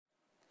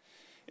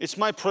It's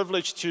my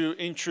privilege to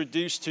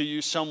introduce to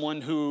you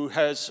someone who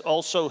has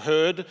also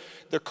heard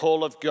the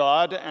call of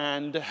God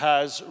and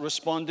has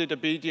responded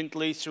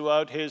obediently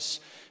throughout his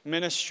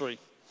ministry.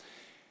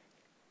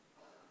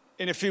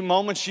 In a few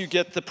moments, you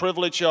get the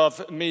privilege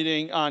of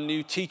meeting our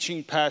new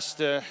teaching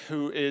pastor,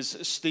 who is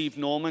Steve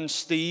Norman.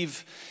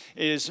 Steve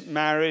is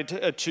married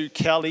to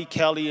Kelly.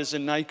 Kelly is a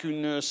NICU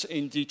nurse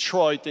in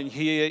Detroit, and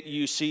here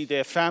you see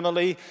their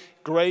family: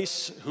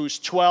 Grace, who's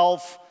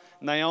 12,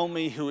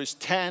 Naomi, who is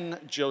 10,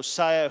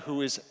 Josiah,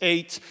 who is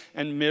 8,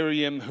 and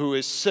Miriam, who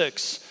is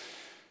 6.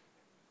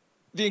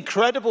 The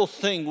incredible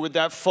thing with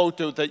that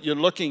photo that you're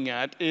looking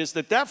at is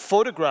that that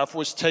photograph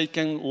was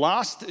taken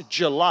last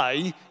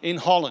July in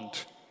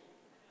Holland.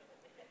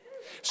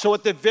 So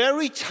at the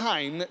very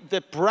time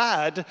that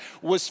Brad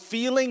was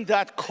feeling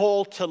that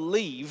call to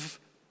leave,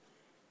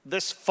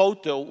 this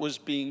photo was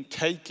being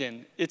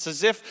taken. It's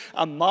as if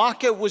a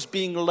marker was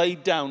being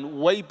laid down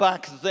way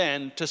back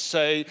then to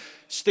say,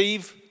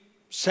 Steve,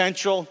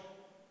 Central,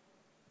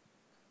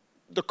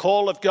 the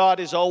call of God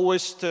is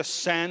always to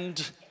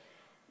send,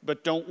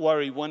 but don't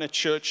worry, when a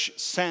church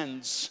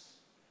sends,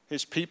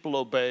 his people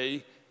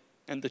obey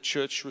and the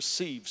church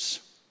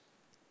receives.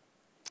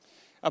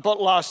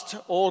 About last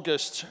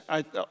August,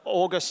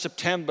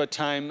 September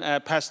time,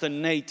 Pastor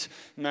Nate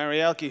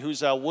Marielke,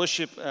 who's our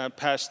worship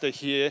pastor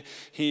here,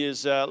 he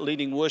is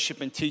leading worship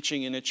and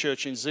teaching in a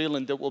church in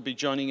Zeeland that will be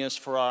joining us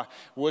for our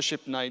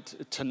worship night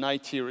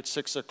tonight here at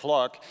 6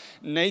 o'clock.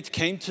 Nate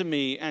came to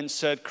me and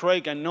said,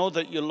 Craig, I know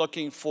that you're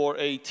looking for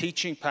a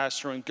teaching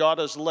pastor, and God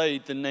has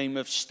laid the name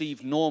of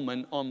Steve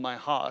Norman on my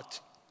heart.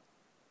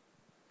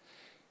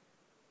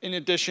 In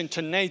addition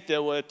to Nate,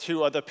 there were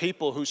 2 other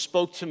people who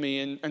spoke to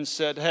me and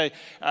said, hey,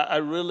 I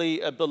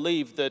really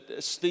believe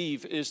that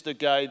Steve is the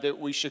guy that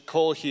we should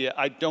call here.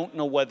 I don't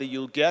know whether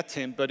you'll get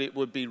him, but it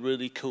would be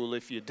really cool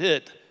if you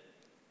did.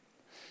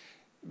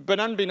 But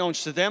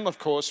unbeknownst to them, of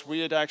course, we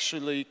had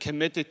actually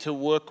committed to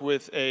work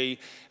with a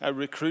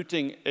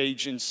recruiting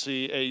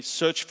agency, a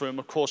search firm.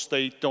 Of course,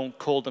 they don't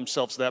call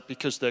themselves that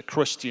because they're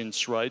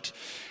Christians, right?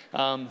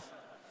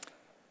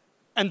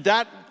 And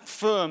that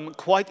firm,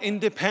 quite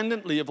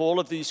independently of all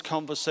of these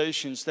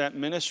conversations, that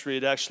ministry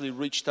had actually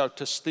reached out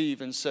to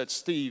Steve and said,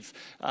 Steve,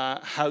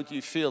 how do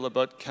you feel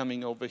about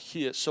coming over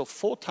here? So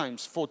 4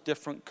 times, 4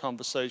 different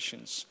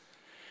conversations.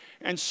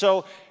 And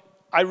so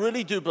I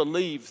really do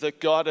believe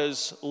that God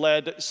has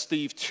led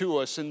Steve to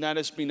us, and that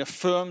has been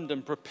affirmed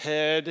and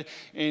prepared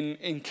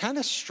in kind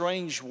of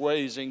strange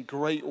ways, in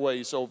great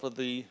ways over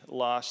the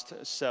last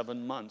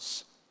 7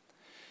 months.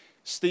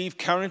 Steve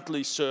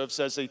currently serves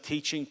as a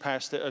teaching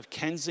pastor of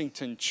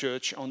Kensington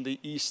Church on the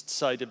east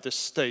side of the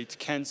state.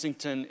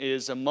 Kensington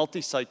is a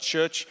multi-site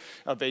church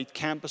of 8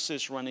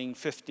 campuses running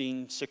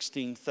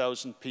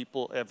 16,000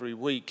 people every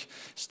week.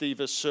 Steve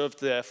has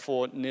served there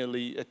for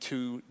nearly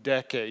 2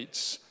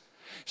 decades.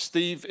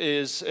 Steve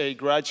is a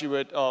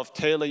graduate of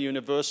Taylor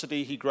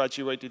University. He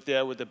graduated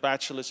there with a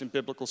bachelor's in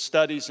biblical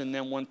studies and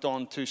then went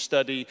on to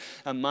study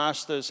a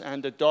master's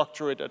and a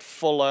doctorate at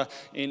Fuller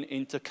in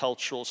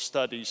intercultural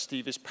studies.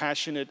 Steve is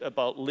passionate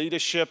about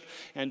leadership,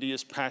 and he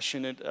is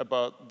passionate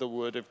about the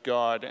Word of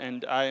God.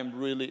 And I am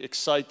really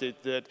excited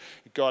that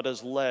God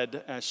has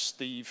led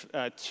Steve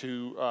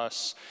to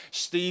us.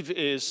 Steve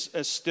is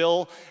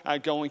still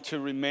going to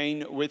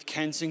remain with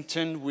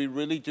Kensington. We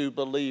really do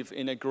believe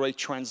in a great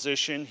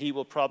transition. He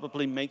will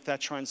probably make that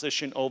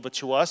transition over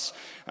to us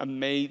on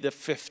May the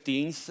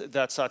 15th.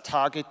 That's our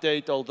target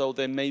date, although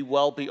there may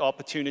well be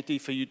opportunity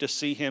for you to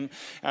see him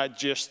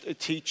just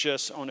teach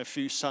us on a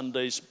few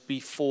Sundays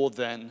before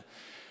then.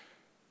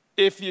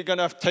 If you're going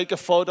to take a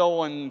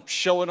photo and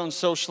show it on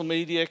social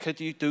media,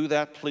 could you do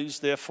that, please?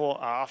 Therefore,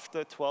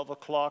 after 12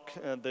 o'clock,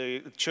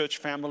 the church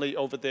family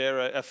over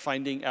there are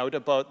finding out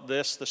about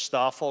this. The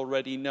staff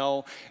already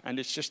know, and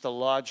it's just a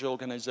large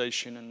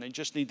organization, and they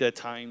just need their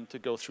time to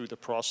go through the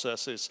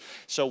processes.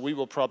 So we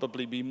will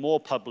probably be more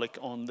public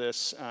on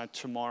this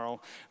tomorrow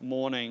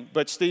morning.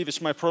 But Steve,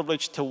 it's my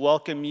privilege to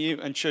welcome you,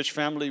 and church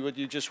family, would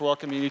you just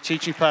welcome your new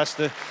teaching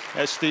pastor,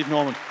 Steve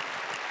Norman.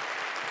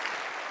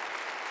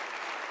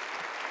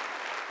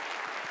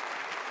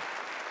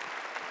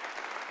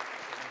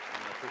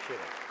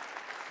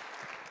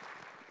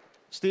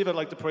 Steve, I'd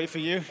like to pray for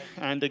you.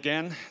 And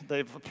again,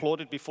 they've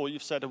applauded before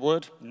you've said a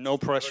word. No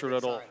pressure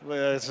at all.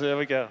 Yes, there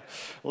we go.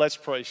 Let's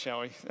pray,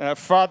 shall we?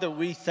 Father,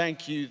 we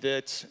thank you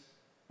that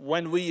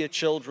when we, your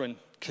children,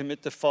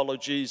 commit to follow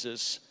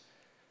Jesus,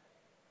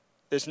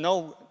 there's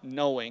no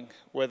knowing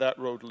where that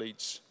road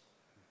leads.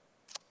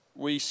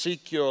 We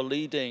seek your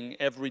leading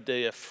every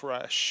day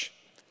afresh.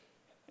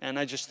 And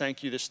I just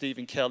thank you that Steve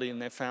and Kelly and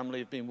their family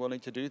have been willing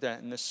to do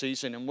that in this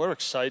season. And we're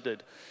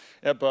excited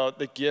about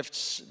the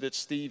gifts that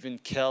Steve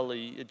and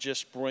Kelly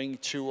just bring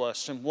to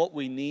us. And what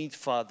we need,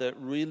 Father,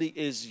 really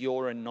is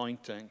your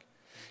anointing.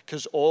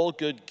 Because all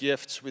good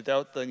gifts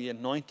without the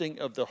anointing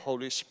of the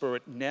Holy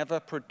Spirit never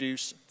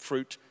produce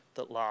fruit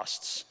that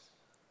lasts.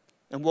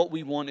 And what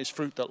we want is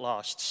fruit that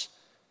lasts.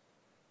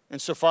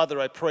 And so, Father,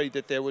 I pray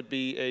that there would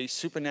be a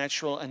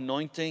supernatural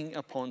anointing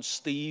upon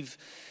Steve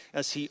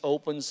as he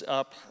opens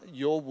up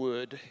your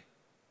word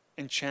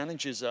and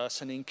challenges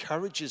us and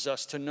encourages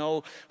us to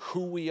know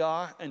who we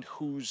are and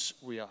whose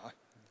we are.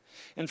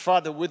 And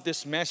Father, with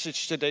this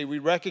message today, we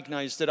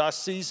recognize that our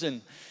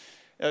season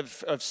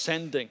of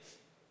sending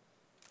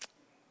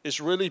is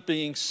really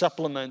being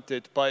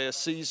supplemented by a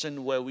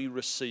season where we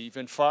receive.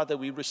 And Father,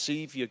 we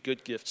receive your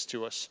good gifts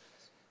to us.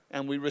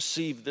 And we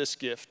receive this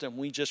gift, and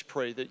we just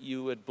pray that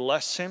you would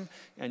bless him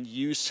and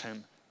use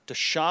him to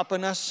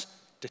sharpen us,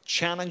 to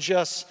challenge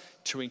us,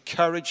 to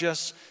encourage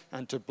us,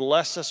 and to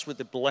bless us with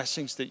the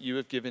blessings that you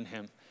have given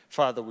him.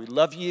 Father, we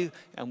love you,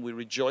 and we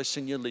rejoice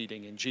in your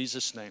leading. In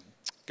Jesus' name.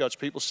 God's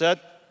people said,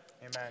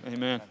 Amen.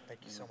 Amen. Thank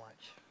you so much.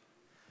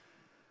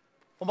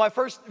 Well, my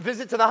first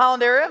visit to the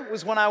Holland area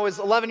was when I was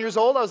 11 years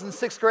old. I was in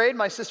 6th grade.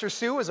 My sister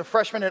Sue was a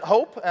freshman at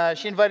Hope.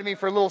 She invited me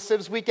for a little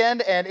Sibs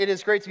weekend, and it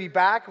is great to be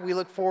back. We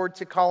look forward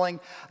to calling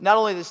not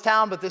only this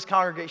town, but this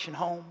congregation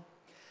home.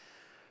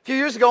 A few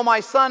years ago, my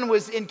son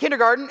was in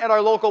kindergarten at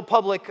our local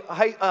public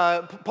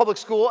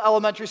school,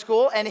 elementary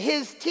school, and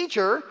his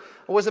teacher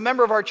was a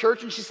member of our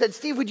church, and she said,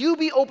 Steve, would you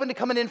be open to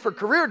coming in for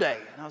career day?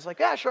 And I was like,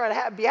 yeah, sure,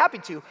 I'd be happy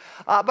to.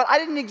 But I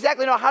didn't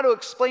exactly know how to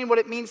explain what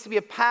it means to be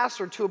a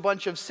pastor to a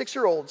bunch of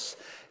 6-year-olds.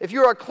 If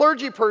you're a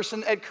clergy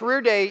person at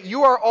career day,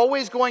 you are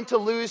always going to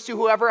lose to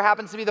whoever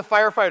happens to be the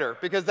firefighter,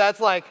 because that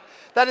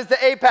is the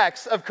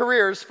apex of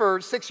careers for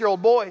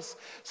 6-year-old boys.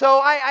 So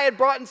I had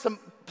brought in some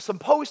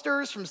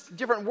posters from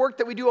different work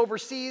that we do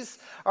overseas.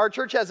 Our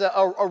church has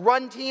a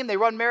run team. They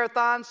run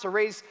marathons to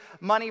raise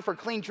money for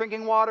clean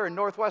drinking water in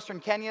northwestern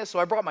Kenya. So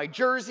I brought my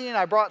jersey and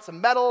I brought some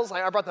medals.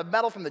 I brought the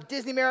medal from the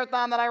Disney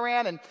marathon that I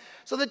ran. And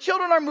so the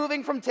children are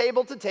moving from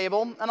table to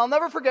table. And I'll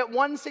never forget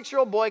one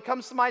 6-year-old boy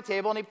comes to my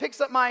table and he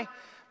picks up my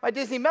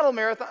Disney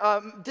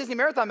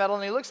marathon medal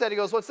and he looks at it. He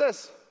goes, "What's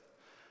this?"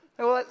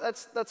 I go, "Well,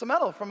 that's a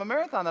medal from a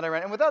marathon that I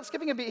ran." And without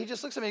skipping a beat, he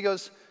just looks at me and he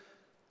goes,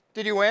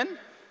 "Did you win?"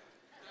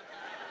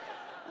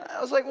 I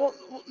was like, well,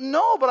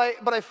 no, but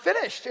I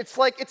finished. It's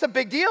a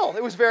big deal.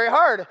 It was very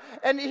hard.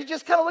 And he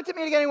just kind of looked at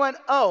me again and he went,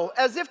 "Oh,"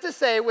 as if to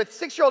say, with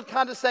 6-year-old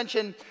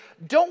condescension,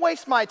 "Don't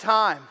waste my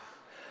time.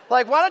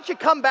 Like, why don't you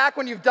come back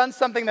when you've done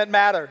something that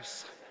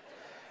matters?"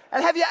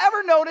 And have you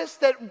ever noticed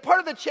that part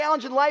of the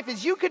challenge in life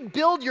is you could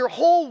build your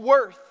whole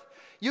worth,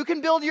 you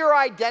can build your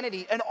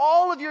identity and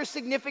all of your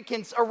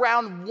significance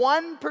around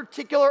one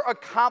particular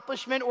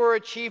accomplishment or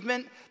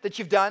achievement that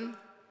you've done,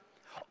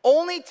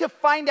 only to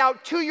find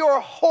out to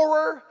your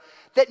horror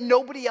that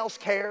nobody else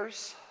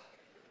cares.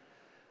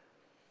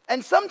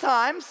 And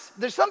sometimes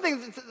there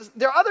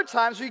are other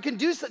times where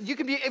you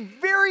can be a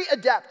very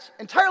adept,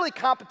 entirely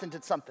competent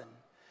at something.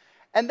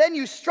 And then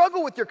you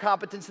struggle with your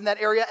competence in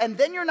that area, and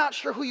then you're not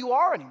sure who you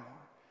are anymore.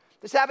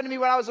 This happened to me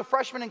when I was a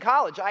freshman in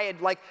college. I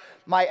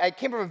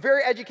came from a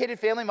very educated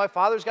family. My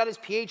father's got his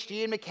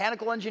PhD in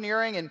mechanical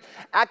engineering, and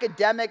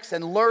academics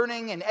and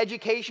learning and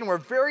education were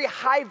very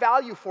high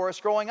value for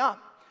us growing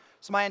up.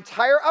 So my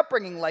entire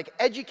upbringing,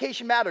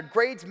 education mattered,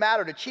 grades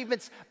mattered,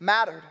 achievements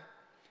mattered.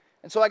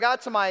 And so I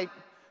got to my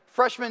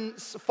freshman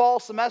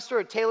fall semester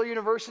at Taylor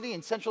University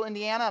in central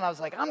Indiana, and I was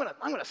like, I'm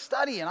gonna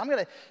study, and I'm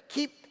gonna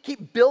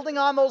keep building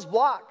on those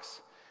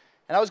blocks.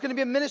 And I was gonna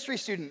be a ministry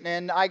student,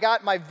 and I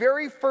got my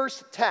very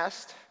first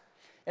test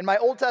in my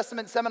Old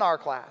Testament seminar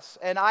class,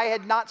 and I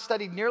had not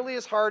studied nearly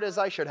as hard as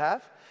I should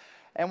have.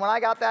 And when I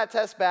got that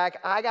test back,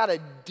 I got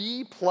a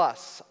D+.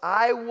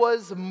 I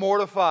was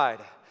mortified.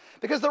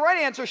 Because the right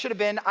answer should have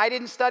been, I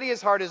didn't study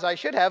as hard as I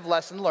should have,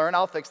 lesson learned,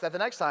 I'll fix that the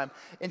next time.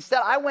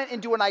 Instead, I went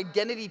into an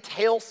identity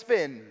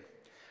tailspin.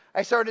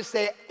 I started to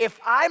say, if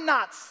I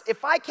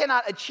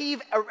cannot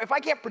achieve, or if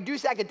I can't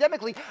produce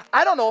academically,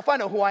 I don't know if I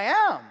know who I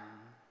am.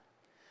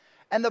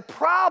 And the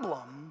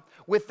problem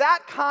with that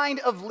kind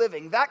of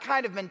living, that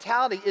kind of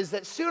mentality, is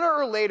that sooner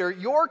or later,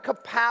 your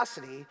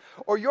capacity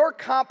or your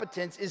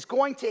competence is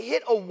going to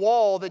hit a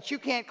wall that you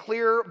can't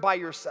clear by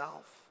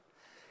yourself.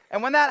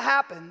 And when that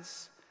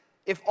happens,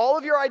 if all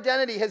of your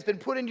identity has been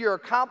put into your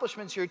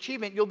accomplishments, your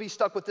achievement, you'll be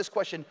stuck with this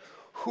question: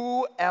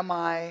 who am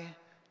I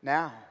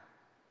now?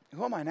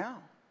 Who am I now?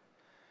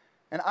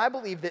 And I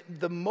believe that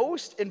the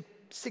most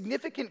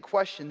significant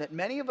question that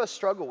many of us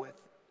struggle with,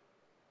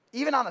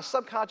 even on a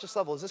subconscious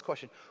level, is this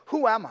question: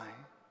 who am I?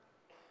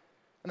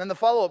 And then the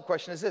follow-up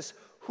question is this: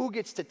 who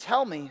gets to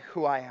tell me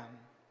who I am?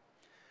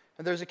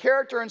 And there's a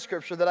character in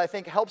Scripture that I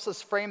think helps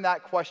us frame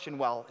that question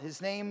well.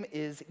 His name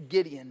is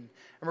Gideon.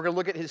 And we're going to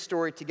look at his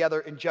story together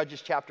in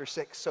Judges chapter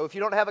 6. So if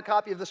you don't have a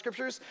copy of the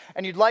Scriptures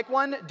and you'd like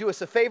one, do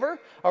us a favor.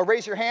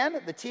 Raise your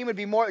hand. The team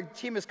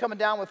is coming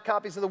down with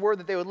copies of the Word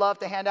that they would love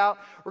to hand out.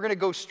 We're going to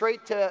go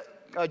straight to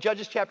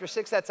Judges chapter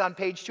 6. That's on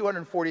page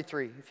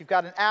 243. If you've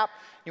got an app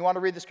and you want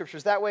to read the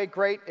Scriptures that way,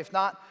 great. If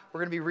not,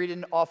 we're going to be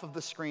reading off of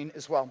the screen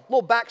as well. A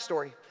little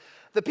backstory.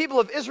 The people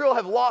of Israel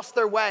have lost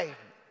their way.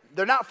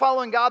 They're not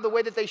following God the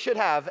way that they should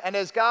have. And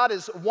as God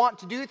is wont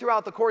to do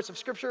throughout the course of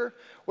Scripture,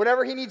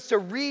 whenever he needs to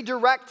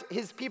redirect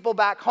his people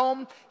back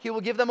home, he will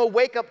give them a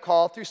wake-up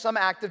call through some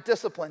act of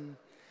discipline.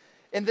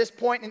 in this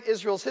point in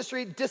Israel's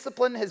history.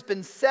 Discipline has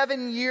been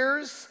 7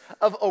 years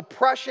of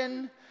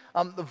oppression,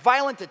 the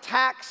violent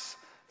attacks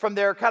from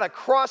their kind of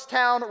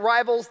crosstown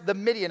rivals, the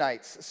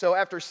Midianites. So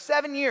after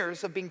 7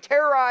 years of being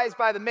terrorized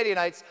by the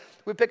Midianites,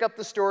 we pick up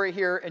the story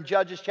here in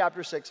Judges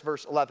chapter 6,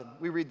 verse 11.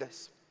 We read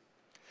this.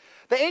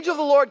 The angel of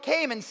the Lord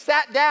came and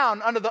sat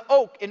down under the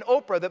oak in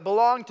Ophrah that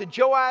belonged to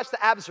Joash the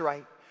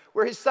Abzerite,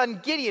 where his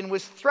son Gideon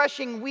was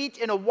threshing wheat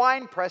in a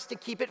winepress to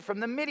keep it from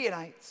the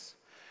Midianites.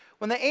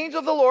 When the angel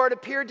of the Lord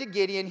appeared to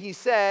Gideon, he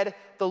said,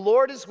 "The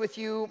Lord is with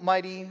you,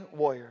 mighty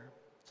warrior."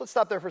 So let's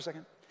stop there for a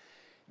second.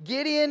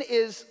 Gideon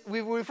is,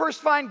 we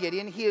first find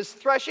Gideon, he is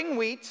threshing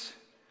wheat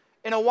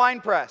in a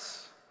wine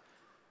press.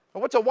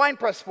 Well, what's a wine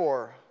press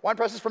for? Wine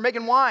press is for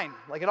making wine.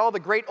 Like in all the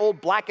great old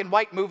black and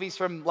white movies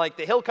from like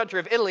the hill country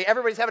of Italy,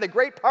 everybody's having a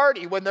great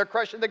party when they're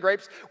crushing the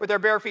grapes with their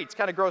bare feet. It's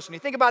kind of gross when you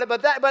think about it,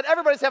 but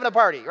everybody's having a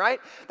party, right?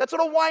 That's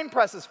what a wine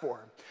press is for.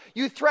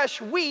 You thresh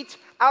wheat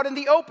out in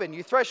the open.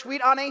 You thresh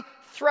wheat on a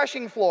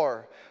threshing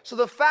floor. So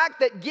the fact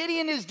that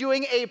Gideon is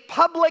doing a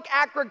public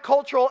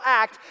agricultural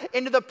act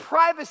into the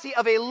privacy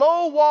of a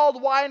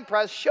low-walled wine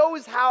press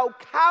shows how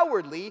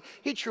cowardly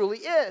he truly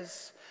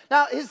is.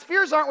 Now, his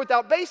fears aren't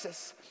without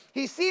basis.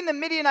 He's seen the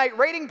Midianite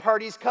raiding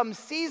parties come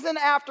season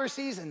after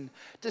season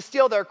to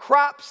steal their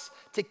crops,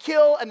 to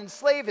kill and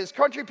enslave his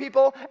country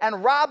people,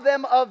 and rob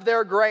them of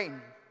their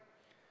grain.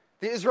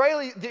 The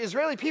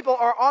Israeli people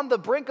are on the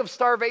brink of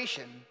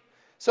starvation,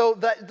 so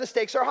the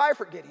stakes are high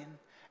for Gideon.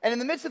 And in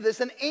the midst of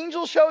this, an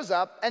angel shows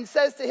up and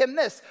says to him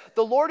this,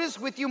 "The Lord is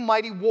with you,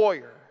 mighty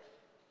warrior."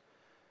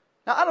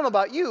 Now, I don't know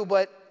about you,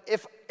 but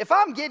if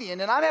I'm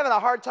Gideon and I'm having a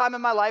hard time in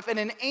my life and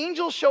an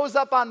angel shows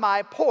up on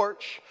my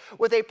porch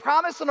with a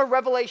promise and a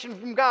revelation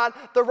from God,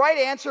 the right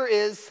answer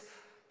is,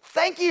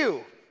 "Thank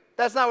you."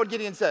 That's not what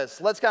Gideon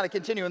says. Let's kind of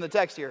continue in the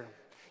text here.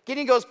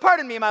 Gideon goes,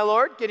 "Pardon me, my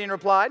lord," Gideon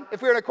replied.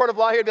 If we were in a court of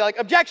law, he would be like,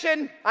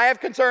 "Objection, I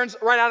have concerns,"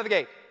 right out of the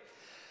gate.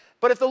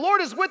 "But if the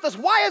Lord is with us,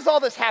 why has all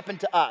this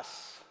happened to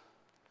us?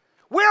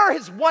 Where are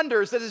his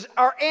wonders that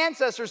our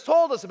ancestors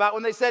told us about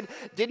when they said,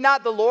 'Did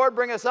not the Lord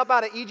bring us up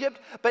out of Egypt?'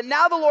 But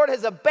now the Lord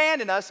has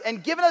abandoned us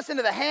and given us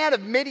into the hand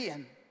of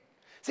Midian."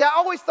 See, I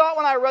always thought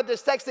when I read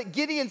this text that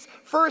Gideon's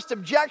first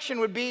objection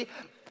would be,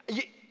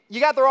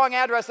 you got the wrong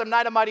address, I'm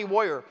not a mighty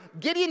warrior.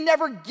 Gideon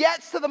never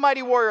gets to the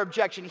mighty warrior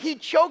objection. He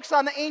chokes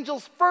on the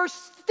angel's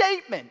first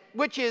statement,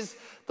 which is,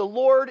 "The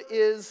Lord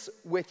is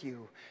with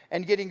you."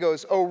 And Gideon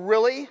goes, "Oh,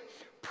 really?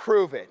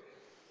 Prove it."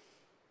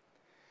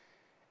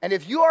 And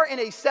if you are in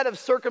a set of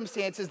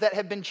circumstances that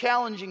have been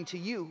challenging to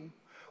you,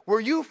 where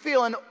you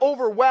feeling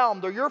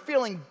overwhelmed, or you're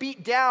feeling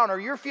beat down, or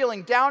you're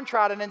feeling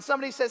downtrodden, and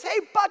somebody says, "Hey,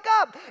 buck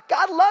up,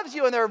 God loves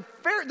you," and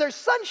there's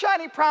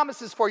sunshiny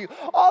promises for you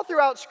all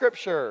throughout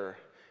Scripture.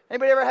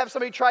 Anybody ever have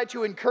somebody try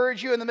to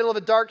encourage you in the middle of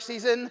a dark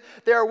season?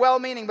 They're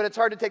well-meaning, but it's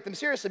hard to take them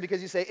seriously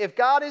because you say, if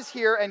God is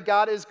here and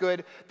God is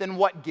good, then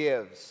what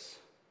gives?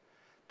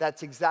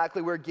 That's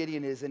exactly where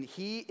Gideon is, and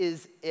he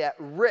is at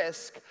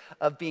risk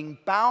of being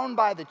bound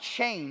by the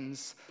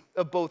chains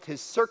of both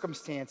his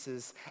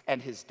circumstances and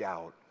his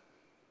doubt.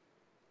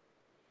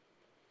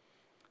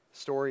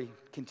 Story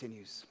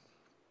continues.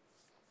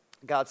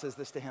 God says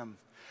this to him,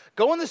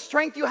 "Go in the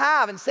strength you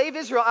have and save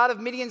Israel out of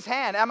Midian's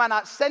hand. Am I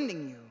not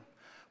sending you?"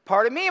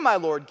 "Pardon me, my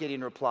lord,"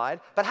 Gideon replied,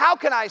 "but how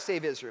can I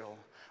save Israel?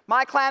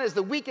 My clan is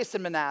the weakest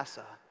in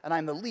Manasseh, and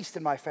I'm the least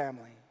in my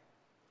family."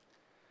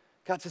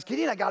 God says,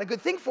 "Gideon, I got a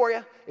good thing for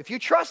you. If you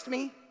trust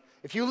me,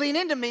 if you lean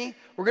into me,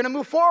 we're going to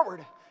move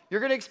forward.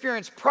 You're going to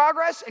experience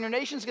progress, and your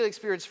nation's going to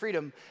experience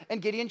freedom."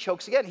 And Gideon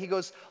chokes again. He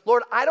goes,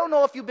 "Lord, I don't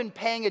know if you've been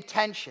paying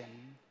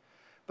attention,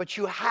 but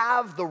you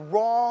have the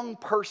wrong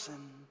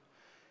person.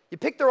 You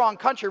picked the wrong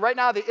country. Right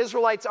now, the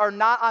Israelites are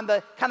not on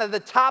the kind of the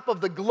top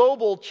of the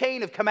global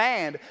chain of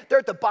command. They're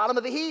at the bottom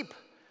of the heap."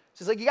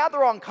 So he's like, "You got the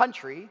wrong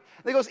country."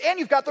 And he goes, "And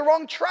you've got the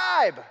wrong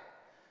tribe."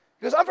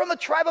 He goes, "I'm from the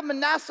tribe of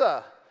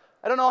Manasseh."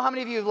 I don't know how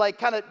many of you like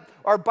kind of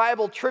are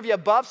Bible trivia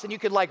buffs and you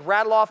could like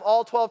rattle off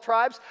all 12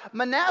 tribes.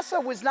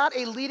 Manasseh was not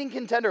a leading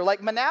contender.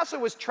 Like Manasseh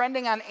was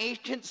trending on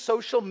ancient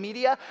social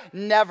media.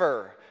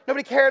 Never.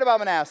 Nobody cared about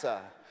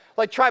Manasseh.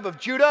 Like tribe of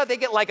Judah, they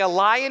get like a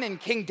lion and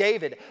King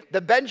David.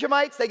 The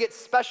Benjamites, they get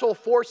special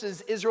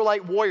forces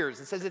Israelite warriors.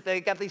 It says that they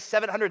got these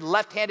 700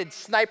 left-handed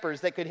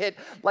snipers that could hit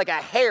like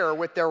a hare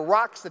with their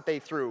rocks that they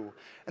threw.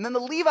 And then the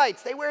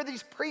Levites, they wear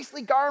these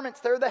priestly garments.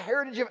 They're the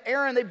heritage of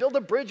Aaron. They build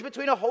a bridge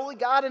between a holy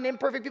God and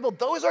imperfect people.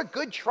 Those are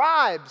good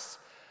tribes.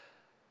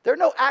 There are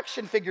no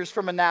action figures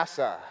for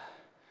Manasseh.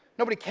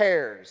 Nobody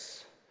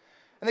cares.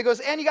 And he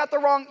goes, "And you got the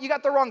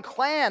wrong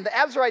clan, the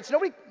Abzerites."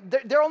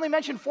 They're only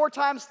mentioned 4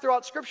 times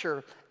throughout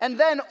Scripture, and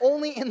then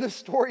only in the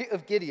story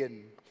of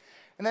Gideon.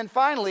 And then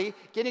finally,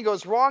 Gideon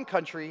goes, "Wrong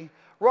country,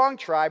 wrong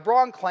tribe,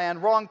 wrong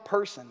clan, wrong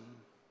person."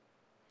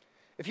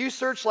 If you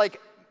search like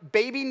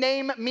baby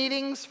name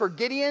meetings for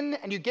Gideon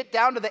and you get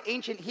down to the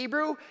ancient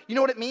Hebrew, you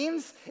know what it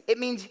means? It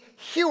means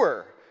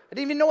hewer. I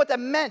didn't even know what that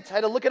meant. I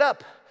had to look it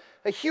up.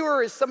 A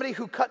hewer is somebody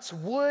who cuts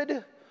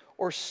wood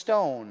or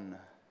stone.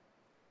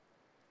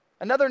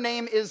 Another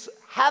name is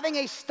having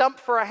a stump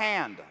for a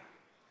hand.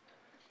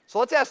 So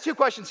let's ask 2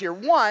 questions here.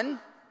 One,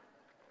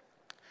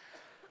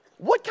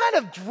 what kind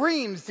of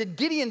dreams did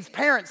Gideon's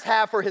parents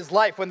have for his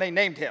life when they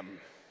named him?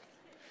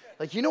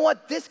 Like, you know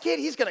what, this kid,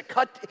 he's gonna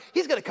cut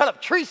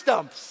up tree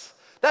stumps.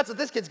 That's what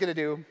this kid's gonna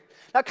do.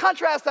 Now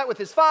contrast that with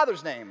his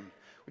father's name,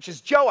 which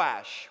is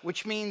Joash,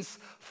 which means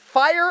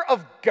fire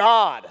of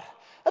God.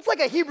 That's like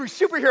a Hebrew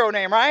superhero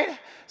name, right?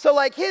 So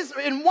like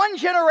in one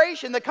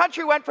generation, the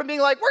country went from being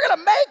like, we're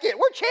gonna make it,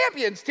 we're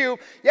champions, to,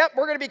 yep,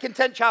 we're gonna be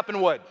content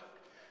chopping wood.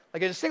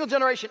 Like in a single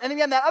generation. And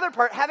again, that other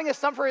part, having a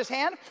stump for his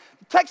hand,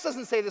 the text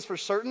doesn't say this for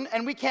certain,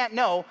 and we can't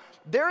know.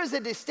 There is a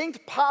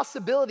distinct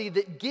possibility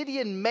that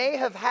Gideon may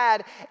have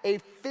had a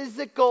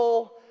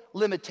physical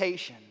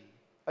limitation,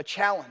 a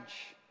challenge.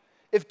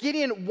 If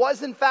Gideon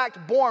was in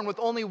fact born with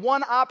only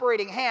one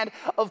operating hand,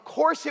 of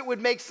course it would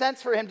make sense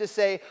for him to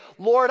say,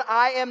 Lord,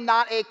 I am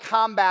not a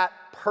combat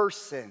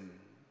person.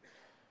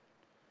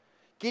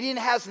 Gideon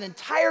has an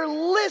entire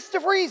list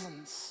of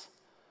reasons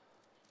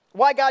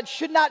why God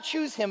should not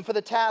choose him for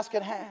the task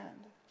at hand.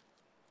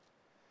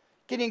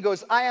 Gideon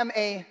goes, I am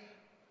a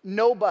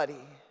nobody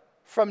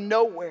from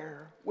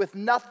nowhere with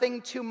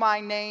nothing to my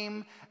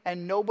name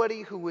and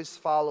nobody who is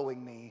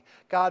following me.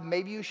 God,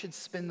 maybe you should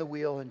spin the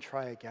wheel and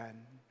try again.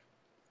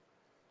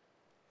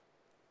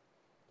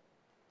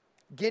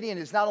 Gideon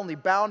is not only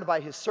bound by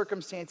his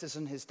circumstances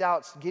and his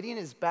doubts, Gideon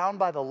is bound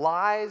by the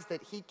lies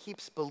that he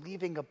keeps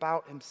believing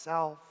about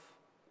himself.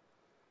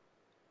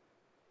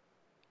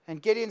 And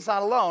Gideon's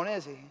not alone,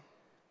 is he?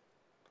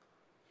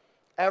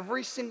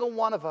 Every single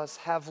one of us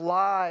have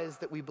lies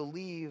that we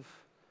believe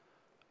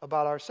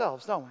about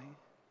ourselves, don't we?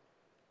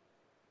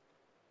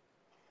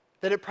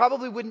 That it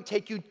probably wouldn't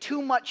take you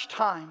too much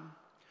time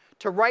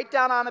to write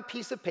down on a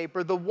piece of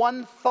paper the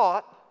one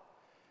thought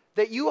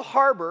that you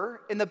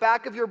harbor in the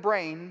back of your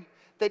brain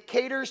that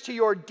caters to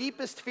your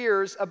deepest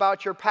fears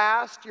about your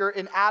past, your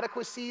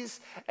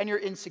inadequacies, and your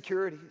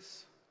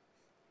insecurities.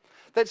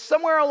 That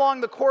somewhere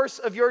along the course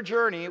of your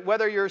journey,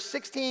 whether you're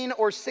 16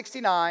 or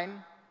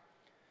 69,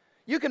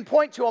 you can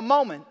point to a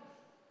moment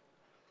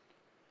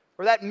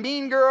where that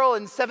mean girl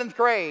in 7th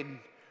grade,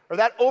 or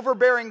that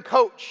overbearing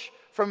coach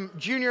from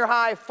junior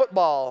high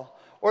football,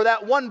 or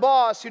that one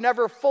boss who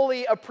never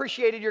fully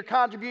appreciated your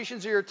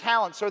contributions or your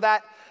talents, or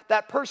that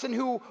person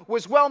who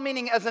was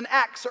well-meaning as an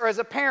ex or as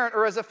a parent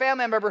or as a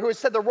family member who has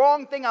said the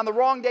wrong thing on the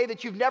wrong day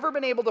that you've never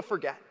been able to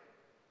forget.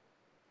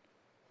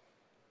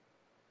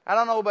 I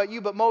don't know about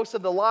you, but most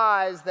of the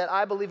lies that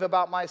I believe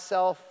about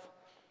myself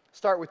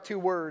start with two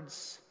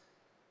words.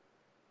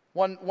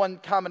 One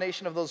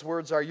combination of those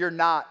words are, you're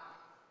not.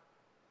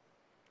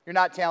 You're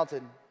not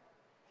talented.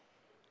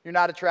 You're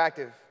not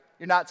attractive.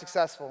 You're not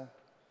successful.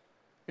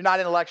 You're not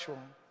intellectual.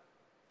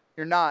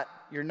 You're not.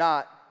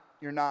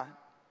 There's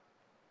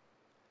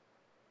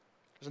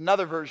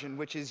another version,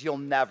 which is you'll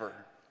never.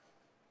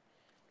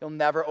 You'll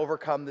never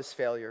overcome this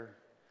failure.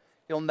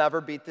 You'll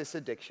never beat this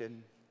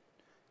addiction.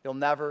 You'll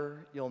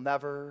never.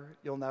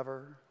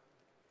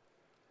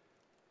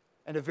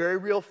 And a very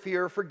real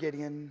fear for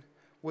Gideon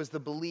was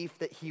the belief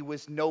that he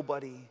was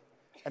nobody,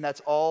 and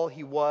that's all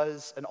he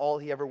was and all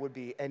he ever would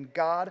be. And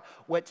God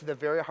went to the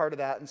very heart of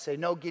that and said,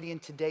 no, Gideon,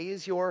 today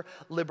is your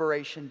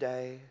liberation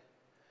day.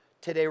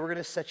 Today we're going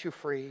to set you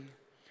free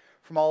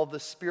from all of the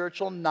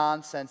spiritual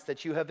nonsense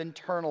that you have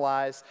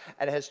internalized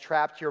and has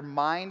trapped your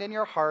mind and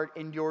your heart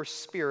and your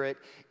spirit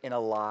in a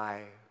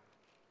lie.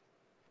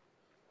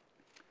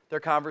 The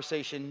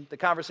conversation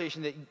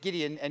that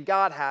Gideon and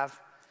God have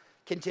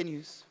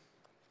continues.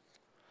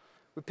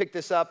 We pick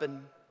this up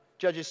in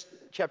Judges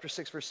chapter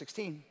 6, verse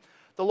 16.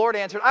 The Lord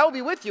answered, I will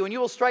be with you, and you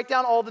will strike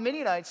down all the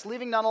Midianites,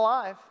 leaving none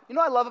alive. You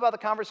know what I love about the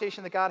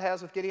conversation that God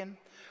has with Gideon?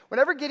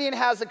 Whenever Gideon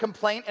has a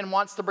complaint and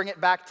wants to bring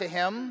it back to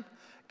him,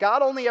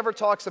 God only ever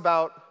talks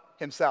about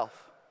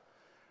himself.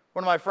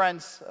 One of my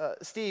friends,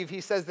 Steve,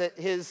 he says that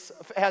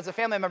has a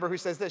family member who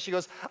says this. She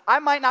goes, I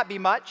might not be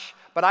much,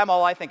 but I'm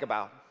all I think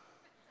about.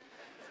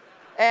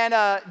 And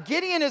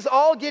Gideon is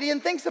all Gideon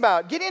thinks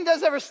about. Gideon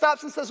does ever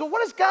stops and says, well,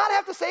 what does God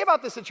have to say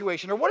about this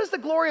situation? Or what is the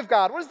glory of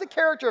God? What is the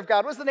character of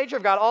God? What is the nature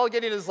of God? All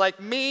Gideon is like,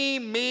 me.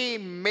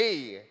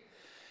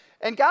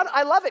 And God,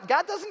 I love it.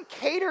 God doesn't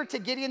cater to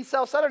Gideon's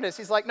self-centeredness.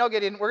 He's like, no,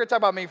 Gideon, we're going to talk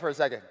about me for a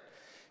second.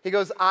 He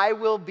goes, I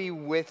will be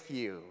with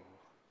you.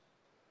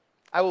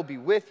 I will be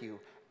with you,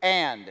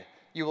 and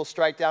you will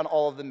strike down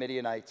all of the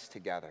Midianites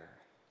together.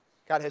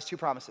 God has two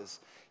promises.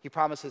 He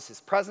promises his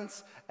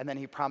presence, and then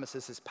he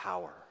promises his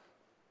power.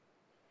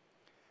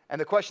 And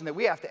the question that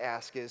we have to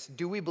ask is,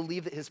 do we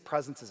believe that his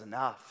presence is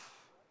enough?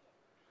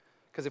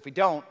 Because if we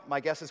don't, my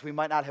guess is we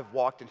might not have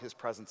walked in his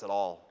presence at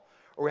all,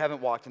 or we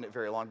haven't walked in it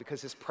very long,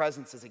 because his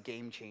presence is a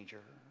game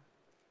changer.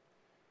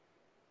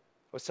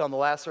 I was telling the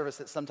last service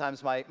that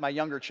sometimes my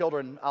younger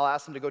children, I'll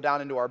ask them to go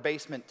down into our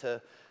basement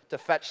to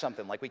fetch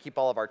something. Like we keep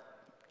all of our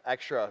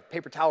extra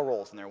paper towel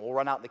rolls in there. We'll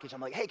run out in the kitchen.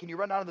 I'm like, hey, can you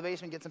run down to the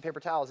basement and get some paper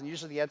towels? And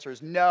usually the answer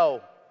is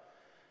no.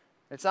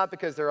 It's not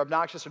because they're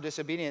obnoxious or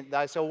disobedient.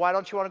 I say, well, why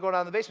don't you want to go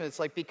down to the basement? It's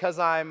like, because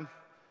I'm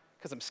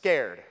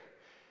scared.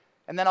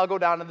 And then I'll go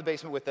down to the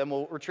basement with them.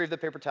 We'll retrieve the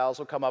paper towels.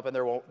 We'll come up, and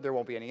there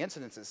won't be any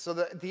incidences. So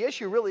the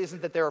issue really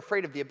isn't that they're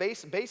afraid of the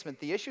basement.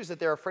 The issue is that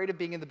they're afraid of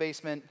being in the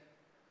basement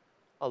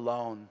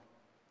alone.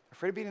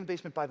 afraid of being in the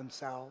basement by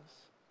themselves.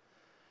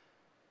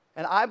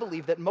 And I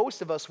believe that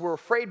most of us were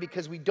afraid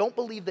because we don't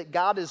believe that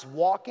God is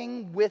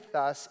walking with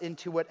us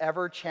into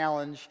whatever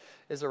challenge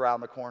is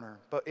around the corner.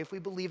 But if we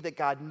believe that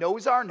God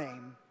knows our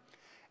name,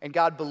 and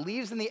God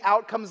believes in the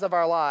outcomes of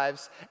our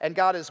lives, and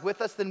God is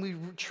with us, then we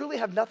truly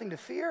have nothing to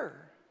fear.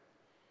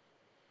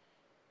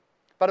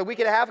 About a week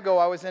and a half ago,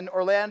 I was in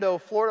Orlando,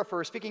 Florida for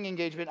a speaking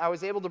engagement. I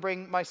was able to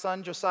bring my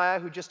son, Josiah,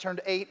 who just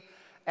turned 8,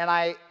 and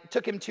I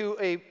took him to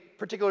a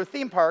particular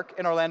theme park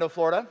in Orlando,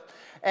 Florida.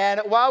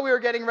 And while we were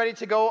getting ready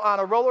to go on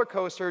a roller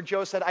coaster,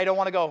 Joe said, I don't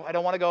want to go, I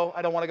don't want to go,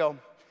 I don't want to go.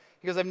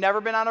 He goes, I've never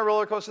been on a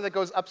roller coaster that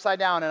goes upside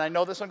down, and I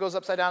know this one goes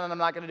upside down, and I'm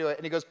not going to do it.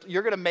 And he goes,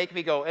 you're going to make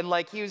me go. And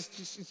like he was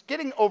just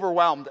getting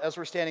overwhelmed as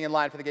we're standing in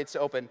line for the gates to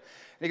open. And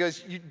he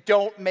goes, you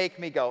don't make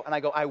me go. And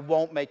I go, I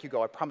won't make you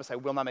go. I promise I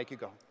will not make you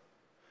go.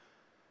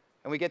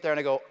 And we get there, and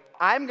I go,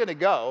 I'm going to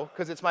go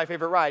because it's my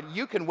favorite ride.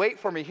 You can wait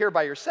for me here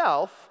by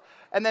yourself,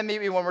 and then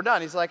meet me when we're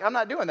done. He's like, I'm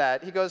not doing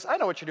that. He goes, I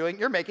know what you're doing.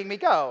 You're making me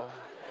go.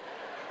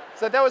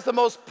 So that was the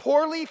most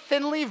poorly,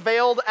 thinly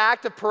veiled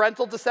act of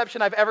parental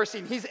deception I've ever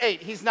seen. He's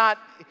 8. He's not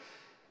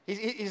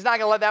going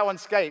to let that one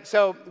skate.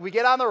 So we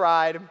get on the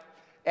ride,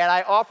 and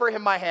I offer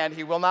him my hand.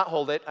 He will not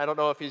hold it. I don't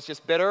know if he's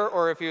just bitter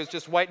or if he was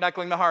just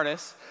white-knuckling the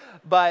harness.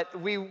 But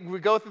we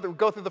go through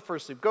the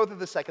first loop, go through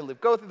the second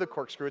loop, go through the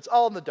corkscrew. It's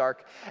all in the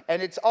dark,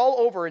 and it's all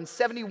over in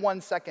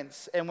 71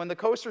 seconds. And when the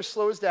coaster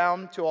slows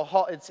down to a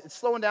halt, it's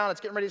slowing down, it's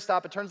getting ready to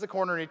stop, it turns the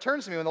corner, and he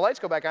turns to me when the lights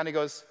go back on, he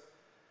goes,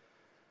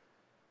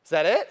 is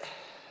that it?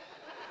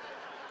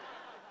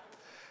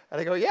 And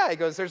I go, yeah. He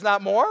goes, there's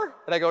not more?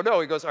 And I go, no.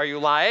 He goes, are you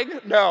lying?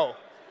 No.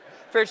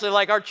 Virtually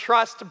like our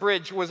trust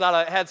bridge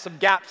had some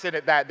gaps in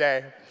it that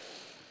day.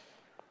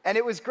 And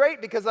it was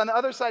great because on the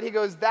other side, he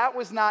goes, that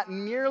was not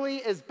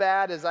nearly as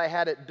bad as I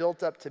had it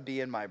built up to be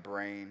in my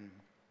brain.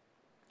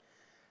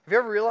 Have you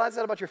ever realized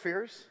that about your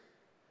fears?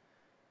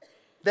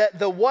 That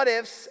the what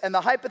ifs and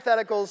the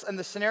hypotheticals and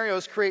the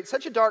scenarios create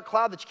such a dark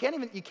cloud that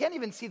you can't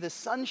even see the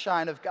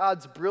sunshine of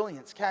God's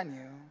brilliance, can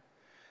you?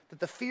 That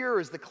the fear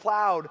is the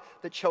cloud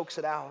that chokes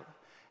it out.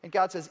 And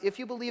God says, if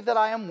you believe that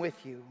I am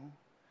with you,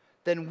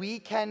 then we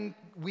can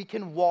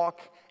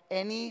walk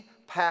any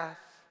path,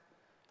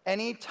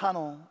 any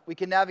tunnel. We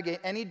can navigate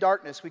any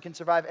darkness. We can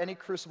survive any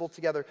crucible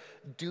together.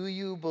 Do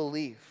you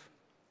believe?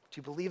 Do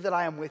you believe that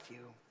I am with you?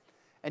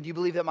 And do you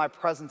believe that my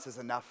presence is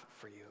enough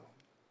for you?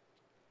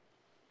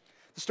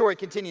 The story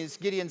continues.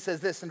 Gideon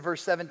says this in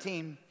verse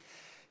 17.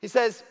 He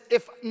says,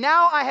 if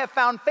now I have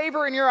found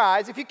favor in your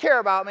eyes, if you care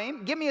about me,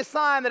 give me a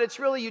sign that it's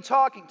really you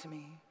talking to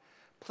me.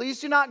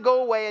 Please do not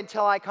go away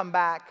until I come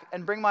back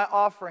and bring my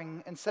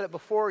offering and set it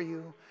before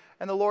you.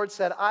 And the Lord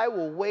said, I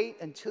will wait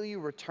until you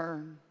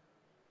return.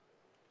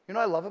 You know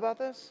what I love about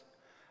this?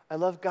 I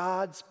love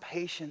God's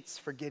patience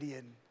for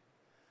Gideon.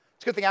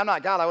 It's a good thing I'm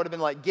not God. I would have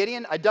been like,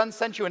 Gideon, I done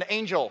sent you an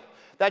angel.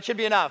 That should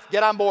be enough.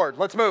 Get on board.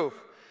 Let's move.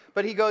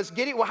 But he goes,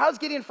 Gideon, well, how does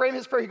Gideon frame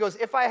his prayer? He goes,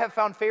 if I have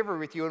found favor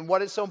with you. And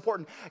what is so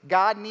important?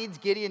 God needs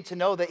Gideon to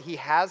know that he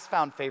has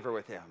found favor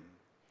with him.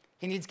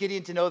 He needs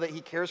Gideon to know that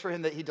he cares for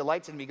him, that he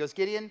delights in him. He goes,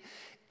 Gideon,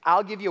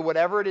 I'll give you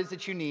whatever it is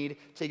that you need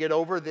to get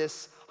over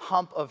this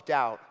hump of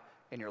doubt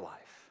in your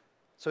life.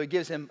 So he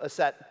gives him a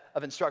set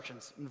of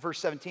instructions. In verse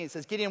 17, it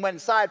says, Gideon went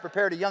inside,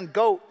 prepared a young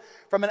goat.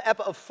 From an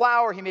ephah of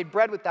flour, he made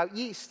bread without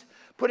yeast,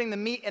 putting the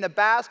meat in a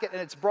basket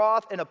and its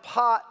broth in a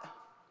pot.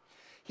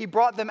 He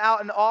brought them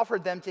out and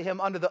offered them to him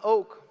under the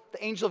oak.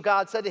 The angel of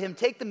God said to him,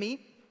 take the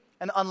meat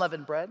and the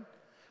unleavened bread,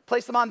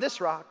 place them on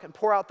this rock and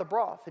pour out the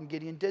broth. And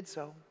Gideon did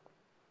so.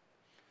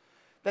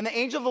 Then the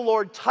angel of the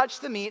Lord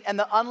touched the meat and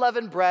the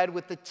unleavened bread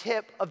with the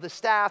tip of the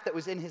staff that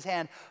was in his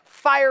hand.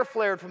 Fire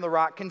flared from the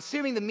rock,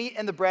 consuming the meat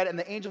and the bread, and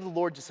the angel of the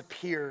Lord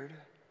disappeared.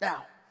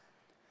 Now,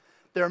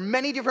 there are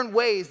many different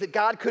ways that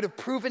God could have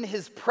proven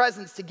his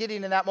presence to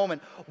Gideon in that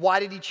moment. Why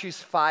did he choose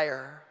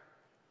fire?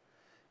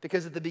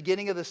 Because at the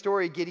beginning of the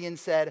story, Gideon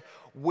said,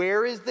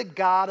 where is the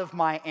God of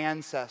my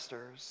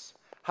ancestors?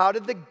 How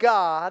did the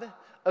God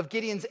of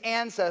Gideon's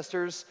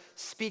ancestors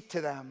speak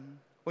to them?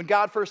 When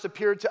God first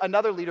appeared to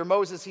another leader,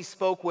 Moses, he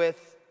spoke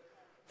with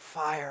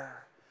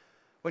fire.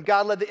 When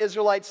God led the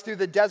Israelites through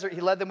the desert,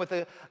 he led them with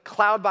a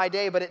cloud by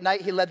day, but at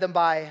night he led them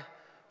by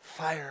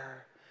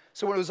fire.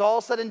 So when it was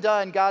all said and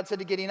done, God said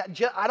to Gideon,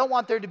 I don't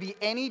want there to be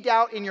any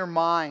doubt in your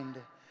mind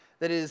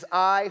that it is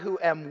I who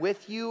am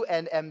with you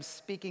and am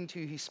speaking to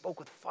you. He spoke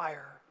with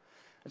fire.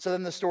 And so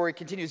then the story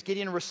continues.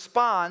 Gideon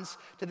responds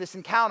to this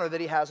encounter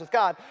that he has with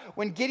God.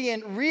 When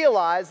Gideon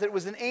realized that it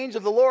was an angel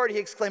of the Lord, he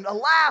exclaimed,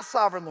 alas,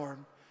 sovereign Lord,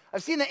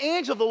 I've seen the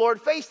angel of the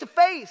Lord face to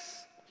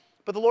face.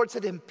 But the Lord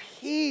said to him,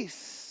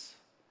 peace.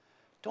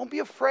 Don't be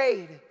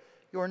afraid.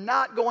 You are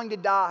not going to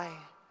die.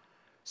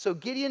 So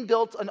Gideon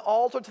built an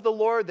altar to the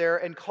Lord there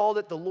and called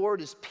it, the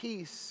Lord is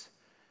peace.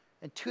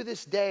 And to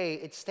this day,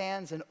 it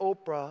stands in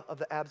Ophrah of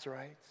the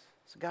Abzerites.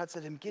 So God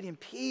said to him, Gideon,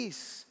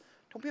 peace.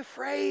 Don't be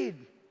afraid.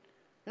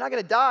 You're not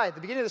going to die. At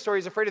the beginning of the story,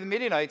 he's afraid of the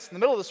Midianites. In the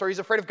middle of the story, he's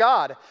afraid of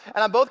God. And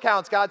on both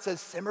counts, God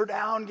says, simmer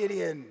down,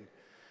 Gideon.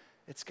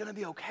 It's going to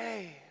be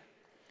okay.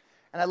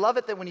 And I love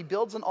it that when he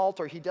builds an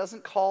altar, he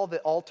doesn't call the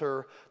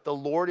altar, "The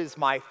Lord is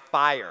my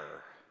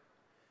fire."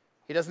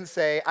 He doesn't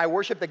say, "I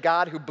worship the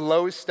God who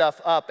blows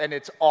stuff up and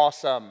it's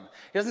awesome."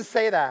 He doesn't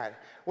say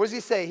that. What does he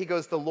say? He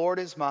goes, "The Lord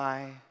is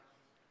my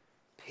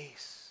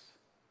peace.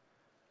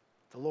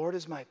 The Lord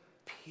is my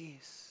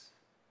peace.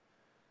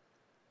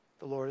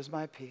 The Lord is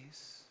my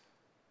peace."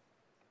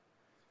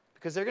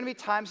 Because there are going to be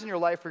times in your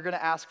life where you're going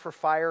to ask for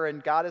fire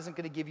and God isn't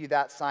going to give you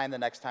that sign the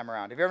next time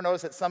around. Have you ever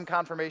noticed that some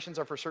confirmations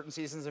are for certain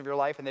seasons of your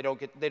life and they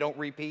don't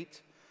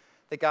repeat?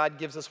 That God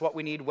gives us what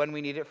we need when we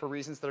need it for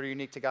reasons that are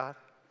unique to God?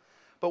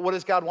 But what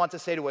does God want to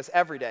say to us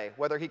every day?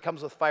 Whether he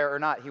comes with fire or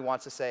not, he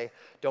wants to say,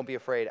 "Don't be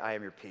afraid, I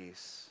am your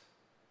peace."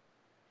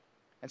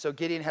 And so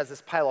Gideon has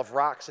this pile of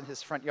rocks in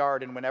his front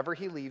yard, and whenever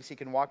he leaves, he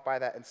can walk by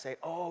that and say,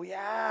 "Oh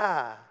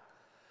yeah,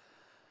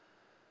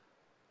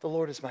 the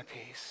Lord is my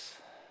peace.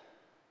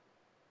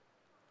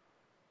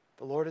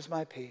 The Lord is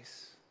my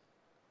peace.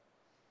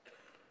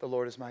 The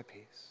Lord is my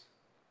peace."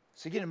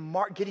 So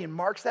Gideon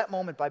marks that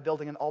moment by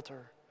building an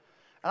altar.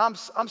 And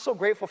I'm so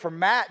grateful for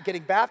Matt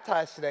getting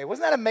baptized today.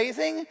 Wasn't that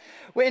amazing?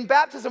 In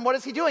baptism, what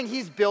is he doing?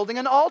 He's building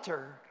an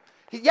altar.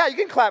 Yeah, you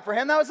can clap for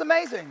him. That was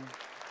amazing.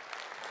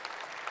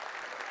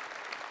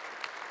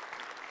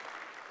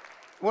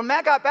 When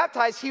Matt got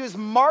baptized, he was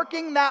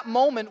marking that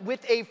moment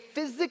with a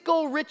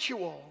physical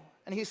ritual.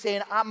 And he's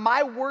saying,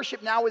 my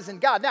worship now is in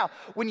God. Now,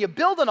 when you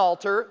build an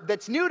altar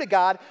that's new to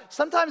God,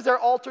 sometimes there are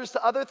altars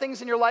to other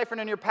things in your life and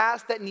in your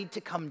past that need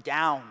to come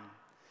down.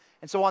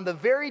 And so on the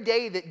very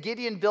day that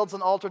Gideon builds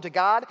an altar to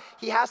God,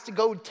 he has to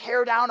go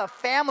tear down a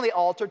family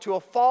altar to a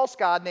false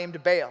god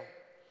named Baal.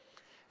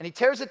 And he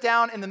tears it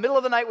down in the middle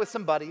of the night with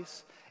some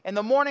buddies. In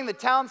the morning, the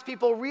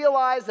townspeople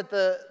realize that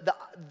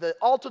the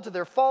altar to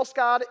their false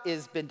god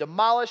has been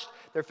demolished.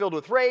 They're filled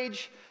with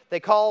rage. They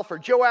call for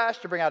Joash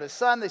to bring out his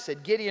son. They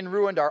said, "Gideon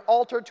ruined our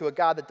altar to a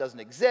god that doesn't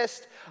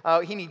exist.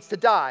 He needs to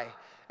die."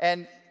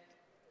 And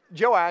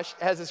Joash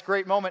has this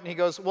great moment, and he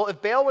goes, "Well,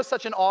 if Baal was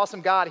such an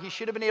awesome god, he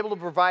should have been able to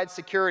provide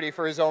security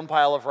for his own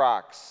pile of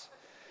rocks."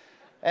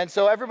 And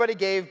so everybody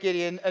gave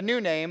Gideon a new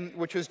name,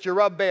 which was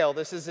Jerubbaal.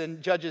 This is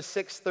in Judges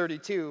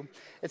 6:32.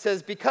 It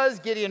says, because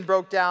Gideon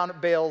broke down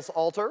Baal's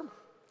altar,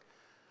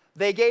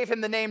 they gave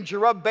him the name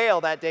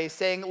Jerubbaal that day,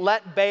 saying,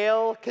 "Let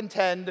Baal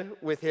contend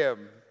with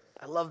him."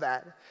 I love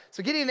that.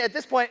 So Gideon, at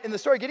this point in the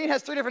story, Gideon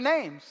has three different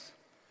names.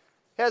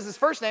 He has his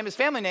first name, his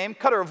family name,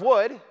 Cutter of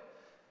Wood.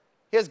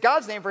 He has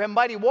God's name for him,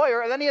 Mighty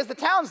Warrior, and then he has the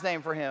town's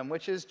name for him,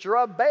 which is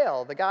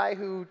Jerubbaal, the guy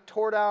who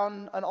tore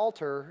down an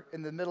altar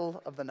in the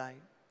middle of the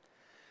night.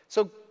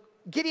 So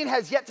Gideon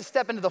has yet to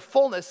step into the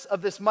fullness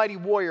of this mighty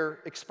warrior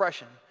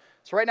expression.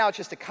 So right now it's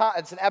just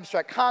it's an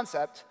abstract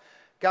concept.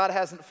 God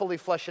hasn't fully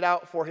fleshed it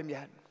out for him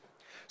yet.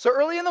 So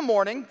early in the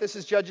morning, this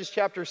is Judges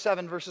chapter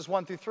 7, verses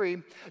 1 through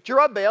 3,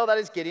 Jerubbaal, that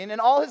is Gideon, and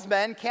all his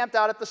men camped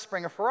out at the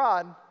spring of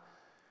Harod.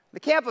 The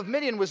camp of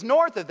Midian was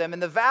north of them in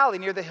the valley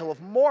near the hill of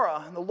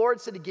Moreh. And the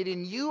Lord said to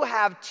Gideon, "You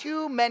have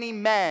too many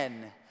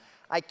men.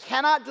 I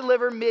cannot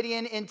deliver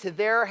Midian into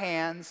their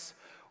hands,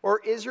 or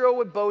Israel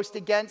would boast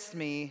against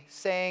me,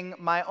 saying,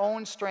 'My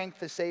own strength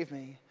to save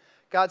me.'"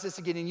 God says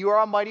to Gideon, "You are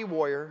a mighty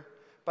warrior,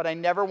 but I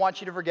never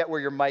want you to forget where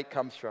your might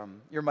comes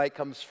from. Your might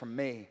comes from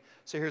me.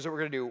 So here's what we're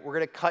going to do. We're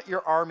going to cut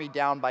your army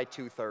down by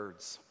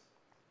 2/3.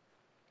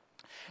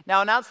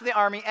 Now announce to the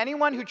army,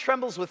 anyone who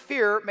trembles with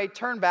fear may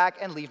turn back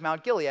and leave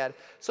Mount Gilead."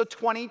 So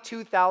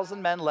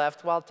 22,000 men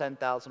left while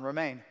 10,000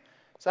 remain.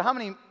 So how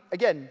many,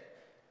 again,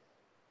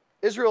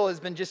 Israel has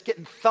been just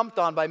getting thumped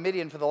on by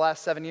Midian for the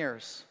last 7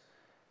 years.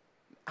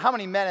 How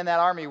many men in that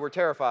army were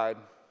terrified?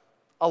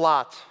 A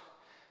lot.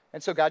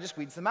 And so God just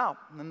weeds them out.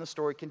 And then the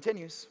story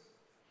continues.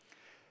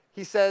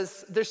 He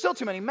says, "There's still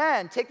too many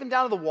men. Take them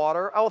down to the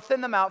water. I will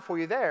thin them out for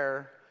you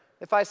there.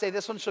 If I say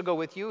this one shall go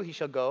with you, he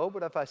shall go.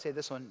 But if I say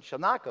this one shall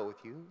not go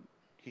with you,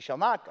 he shall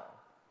not go."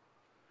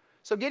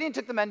 So Gideon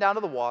took the men down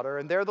to the water,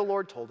 and there the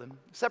Lord told him,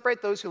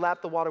 "Separate those who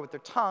lap the water with their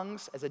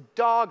tongues, as a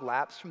dog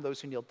laps from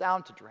those who kneel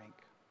down to drink."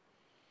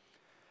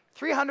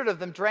 300 of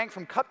them drank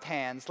from cupped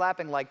hands,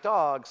 lapping like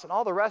dogs, and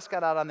all the rest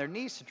got out on their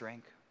knees to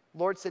drink. The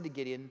Lord said to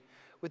Gideon,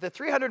 "With the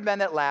 300 men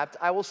that lapped,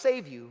 I will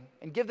save you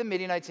and give the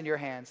Midianites into your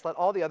hands. Let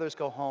all the others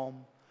go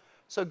home."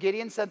 So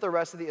Gideon sent the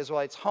rest of the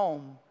Israelites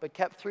home, but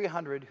kept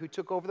 300 who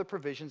took over the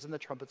provisions and the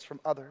trumpets from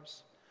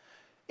others.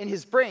 In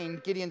his brain,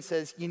 Gideon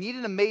says, "You need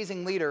an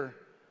amazing leader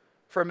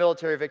for a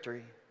military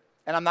victory,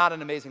 and I'm not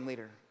an amazing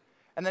leader."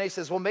 And then he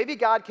says, "Well, maybe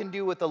God can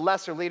do with a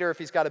lesser leader if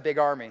he's got a big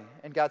army."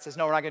 And God says,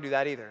 "No, we're not going to do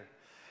that either."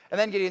 And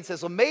then Gideon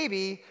says, "Well,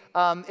 maybe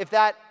if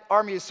that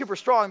army is super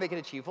strong, they can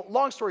achieve." Well,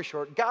 long story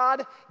short,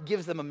 God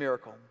gives them a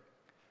miracle.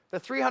 The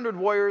 300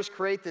 warriors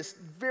create this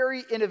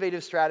very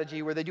innovative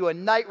strategy where they do a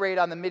night raid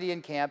on the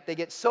Midian camp. They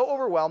get so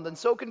overwhelmed and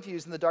so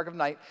confused in the dark of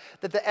night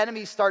that the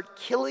enemies start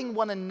killing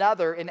one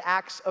another in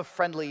acts of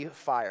friendly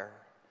fire.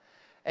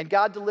 And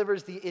God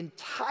delivers the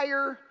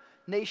entire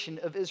nation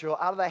of Israel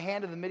out of the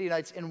hand of the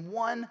Midianites in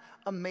one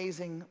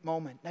amazing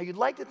moment. Now, you'd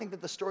like to think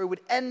that the story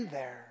would end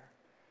there.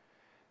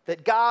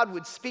 That God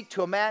would speak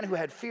to a man who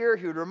had fear.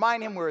 He would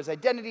remind him where his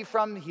identity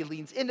from. He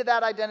leans into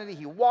that identity.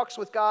 He walks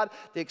with God.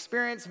 They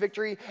experience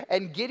victory.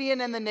 And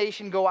Gideon and the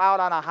nation go out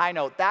on a high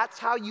note. That's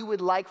how you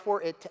would like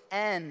for it to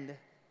end.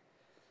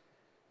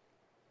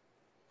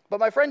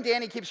 But my friend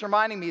Danny keeps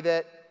reminding me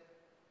that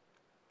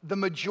the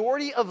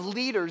majority of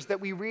leaders that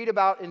we read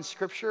about in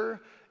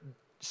Scripture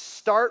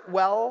start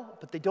well,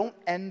 but they don't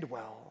end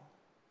well.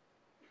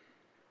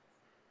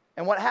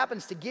 And what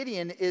happens to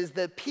Gideon is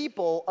the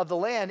people of the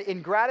land,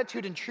 in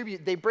gratitude and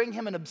tribute, they bring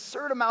him an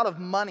absurd amount of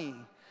money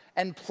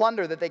and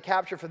plunder that they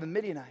capture from the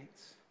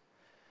Midianites.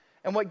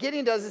 And what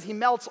Gideon does is he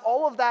melts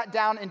all of that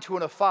down into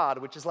an ephod,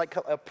 which is like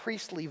a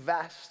priestly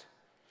vest.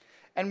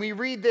 And we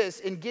read this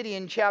in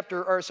Judges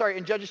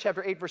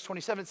chapter 8, verse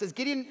 27. It says,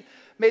 Gideon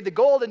made the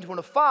gold into an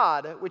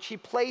ephod, which he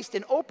placed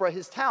in Ophrah,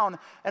 his town,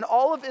 and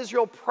all of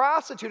Israel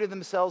prostituted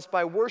themselves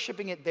by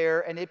worshiping it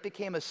there, and it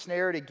became a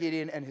snare to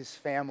Gideon and his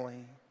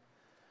family.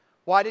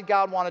 Why did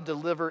God want to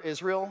deliver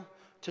Israel?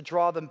 To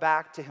draw them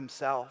back to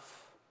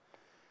himself.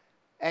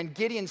 And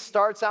Gideon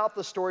starts out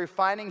the story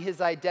finding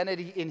his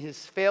identity in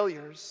his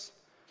failures,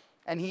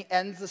 and he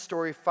ends the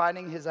story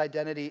finding his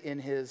identity in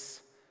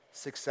his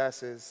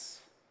successes.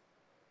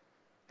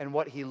 And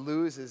what he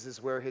loses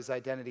is where his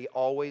identity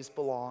always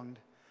belonged,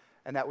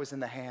 and that was in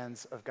the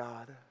hands of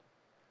God.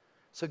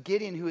 So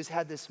Gideon, who has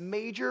had this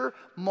major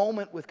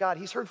moment with God,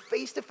 he's heard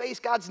face to face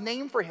God's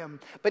name for him,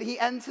 but he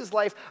ends his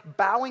life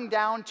bowing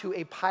down to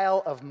a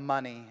pile of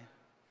money.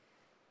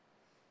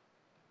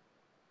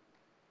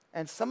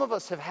 And some of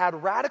us have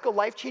had radical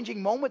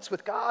life-changing moments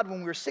with God when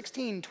we were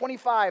 16,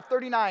 25,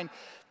 39,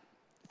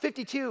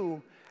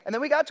 52, and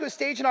then we got to a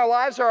stage in our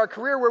lives or our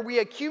career where we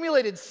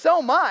accumulated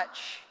so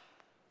much,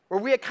 where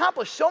we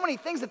accomplished so many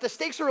things that the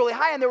stakes were really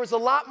high and there was a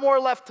lot more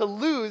left to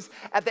lose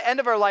at the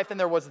end of our life than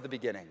there was at the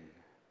beginning.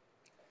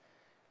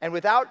 And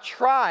without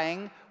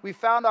trying, we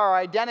found our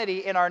identity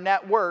in our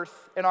net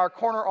worth, in our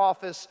corner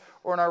office,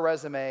 or in our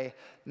resume,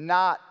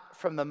 not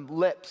from the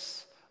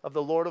lips of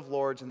the Lord of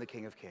Lords and the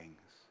King of Kings.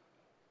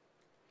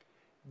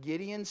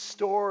 Gideon's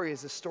story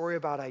is a story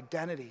about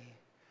identity.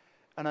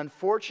 And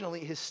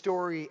unfortunately, his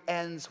story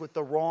ends with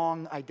the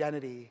wrong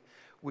identity,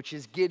 which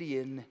is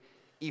Gideon,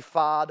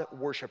 ephod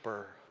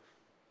worshiper.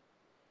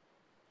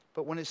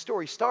 But when his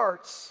story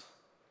starts,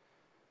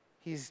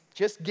 he's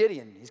just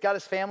Gideon. He's got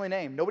his family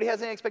name. Nobody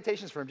has any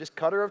expectations for him, just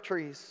cutter of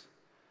trees.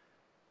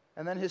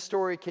 And then his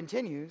story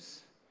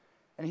continues,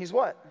 and he's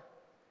what?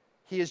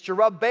 He is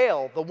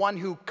Jerubbaal, the one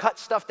who cut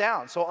stuff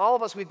down. So all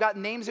of us, we've got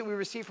names that we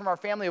received from our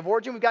family of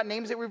origin. We've got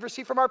names that we've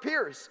received from our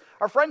peers.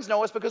 Our friends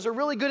know us because we're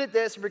really good at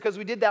this, or because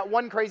we did that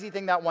one crazy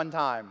thing that one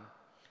time.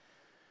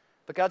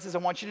 But God says, I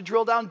want you to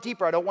drill down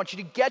deeper. I don't want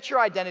you to get your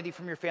identity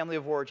from your family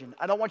of origin.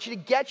 I don't want you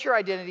to get your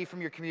identity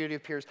from your community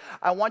of peers.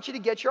 I want you to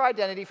get your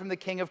identity from the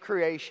King of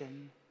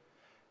creation.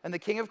 And the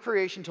King of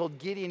creation told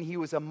Gideon he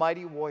was a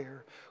mighty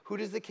warrior. Who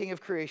does the King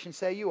of creation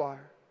say you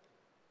are?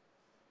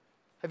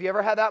 Have you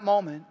ever had that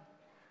moment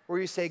where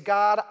you say,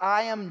 God,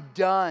 I am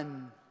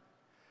done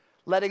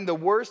letting the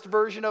worst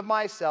version of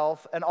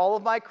myself and all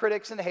of my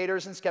critics and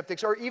haters and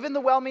skeptics, or even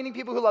the well-meaning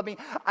people who love me,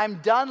 I'm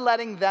done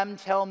letting them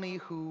tell me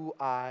who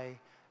I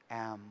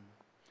am.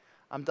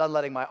 I'm done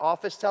letting my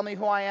office tell me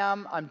who I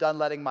am. I'm done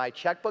letting my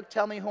checkbook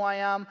tell me who I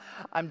am.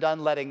 I'm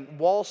done letting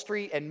Wall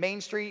Street and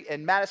Main Street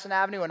and Madison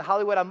Avenue and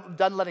Hollywood, I'm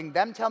done letting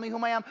them tell me who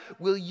I am.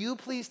 Will you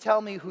please tell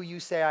me who you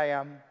say I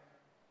am?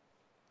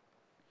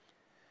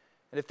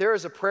 And if there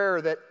is a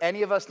prayer that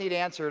any of us need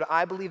answered,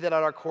 I believe that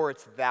at our core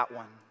it's that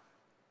one.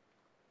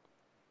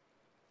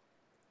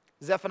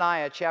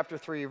 Zephaniah chapter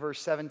 3,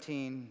 verse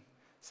 17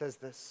 says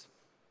this.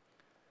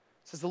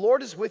 It says, the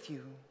Lord is with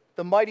you,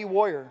 the mighty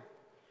warrior.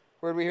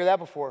 Where did we hear that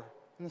before?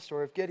 In the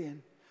story of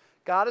Gideon.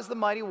 God is the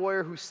mighty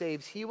warrior who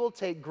saves. He will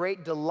take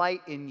great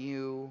delight in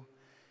you.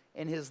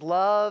 In his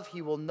love,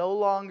 he will no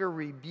longer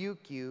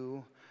rebuke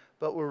you,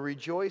 but will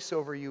rejoice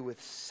over you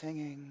with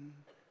singing.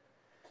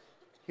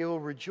 He will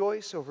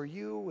rejoice over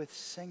you with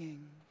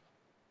singing.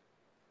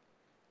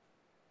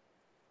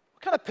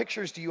 What kind of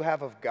pictures do you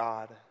have of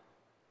God?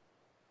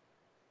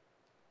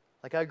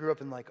 Like I grew up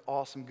in like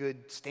awesome,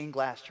 good stained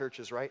glass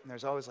churches, right? And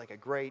there's always like a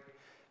great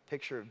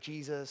picture of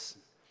Jesus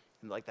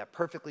in like that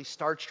perfectly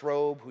starched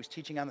robe who's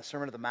teaching on the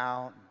Sermon on the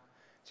Mount.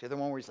 It's the other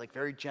one where he's like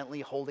very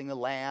gently holding the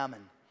lamb.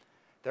 And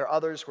there are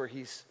others where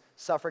he's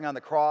suffering on the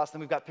cross. Then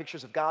we've got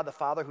pictures of God the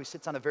Father who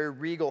sits on a very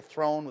regal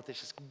throne with this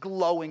just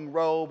glowing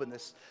robe and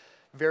this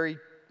very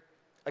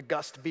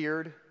august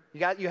beard.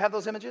 You have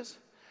those images?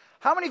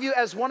 How many of you,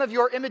 as one of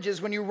your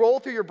images, when you roll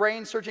through your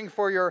brain searching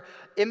for your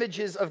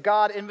images of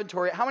God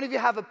inventory, how many of you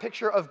have a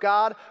picture of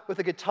God with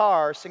a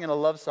guitar singing a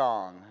love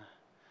song?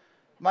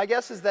 My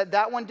guess is that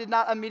that one did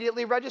not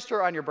immediately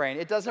register on your brain.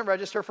 It doesn't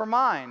register for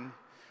mine.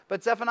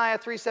 But Zephaniah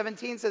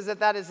 3:17 says that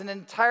that is an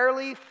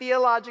entirely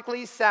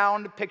theologically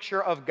sound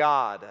picture of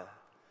God,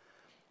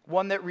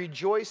 one that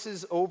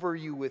rejoices over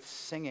you with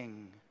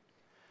singing.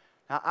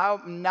 Now,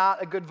 I'm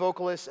not a good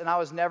vocalist, and I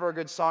was never a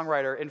good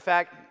songwriter. In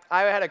fact,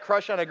 I had a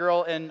crush on a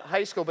girl in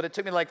high school, but it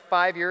took me like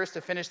 5 years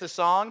to finish the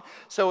song.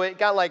 So it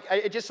got like,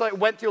 it just like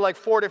went through like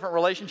 4 different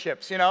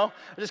relationships, you know?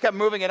 I just kept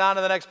moving it on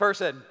to the next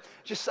person.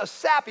 Just so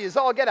sappy as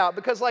all get out,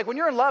 because like when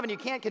you're in love and you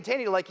can't contain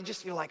it, you're like,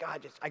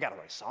 I gotta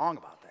write a song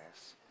about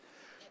this.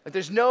 Like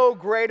there's no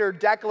greater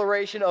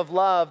declaration of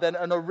love than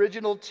an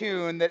original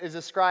tune that is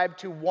ascribed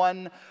to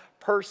one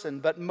person.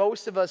 But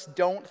most of us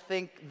don't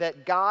think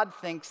that God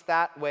thinks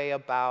that way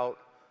about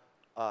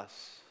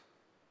us.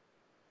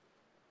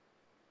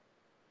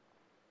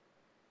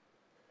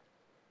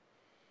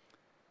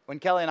 When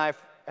Kelly and I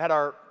had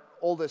our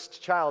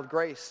oldest child,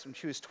 Grace, when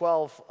she was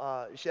 12,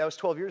 that was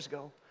 12 years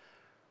ago,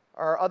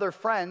 our other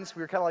friends,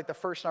 we were kind of like the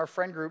first in our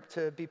friend group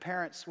to be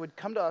parents, would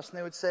come to us and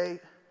they would say,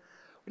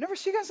 "We never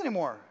see you guys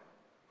anymore.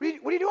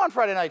 What do you do on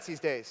Friday nights these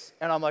days?"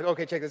 And I'm like,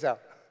 okay, check this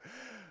out.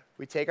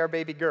 We take our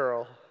baby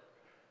girl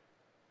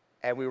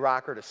and we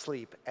rock her to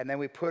sleep, and then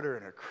we put her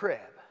in her crib,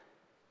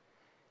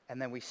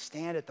 and then we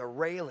stand at the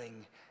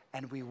railing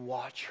and we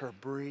watch her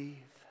breathe.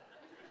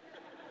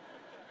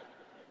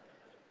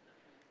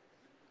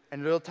 And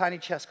her little tiny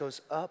chest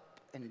goes up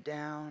and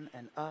down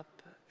and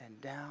up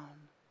and down.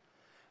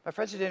 My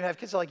friends who didn't have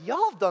kids are like,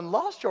 y'all have done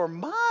lost your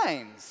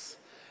minds.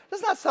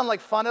 Does not sound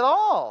like fun at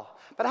all.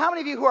 But how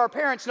many of you who are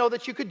parents know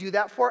that you could do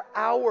that for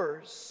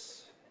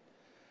hours?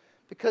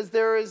 Because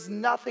there is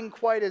nothing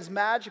quite as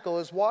magical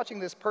as watching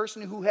this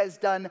person who has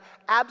done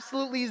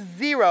absolutely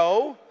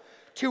zero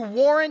to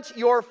warrant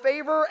your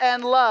favor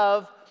and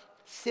love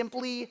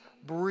simply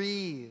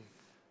breathe.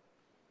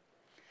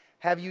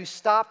 Have you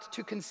stopped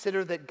to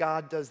consider that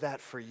God does that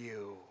for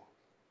you?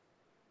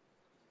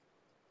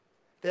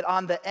 That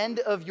on the end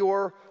of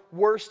your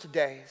worst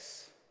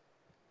days,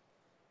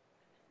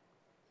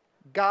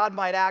 God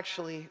might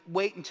actually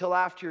wait until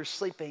after you're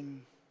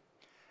sleeping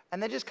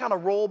and then just kind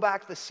of roll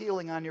back the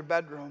ceiling on your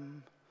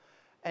bedroom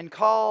and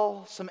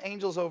call some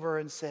angels over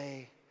and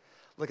say,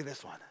 "Look at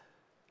this one.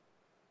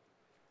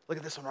 Look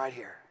at this one right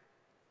here.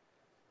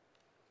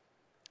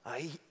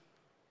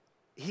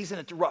 He's in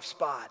a rough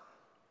spot.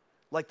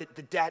 Like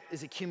the debt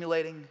is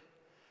accumulating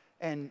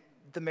and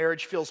the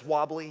marriage feels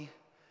wobbly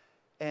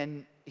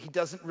and he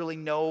doesn't really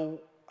know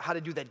how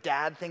to do the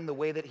dad thing the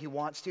way that he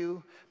wants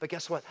to. But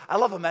guess what? I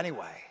love him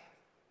anyway.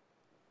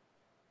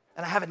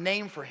 And I have a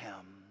name for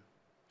him.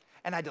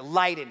 And I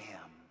delight in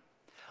him.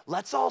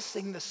 Let's all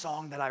sing the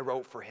song that I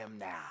wrote for him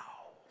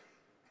now."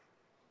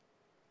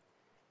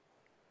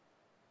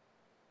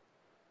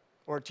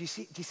 Or do you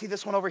see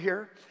this one over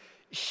here?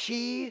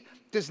 She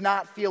does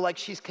not feel like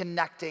she's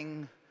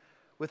connecting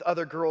with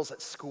other girls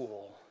at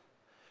school.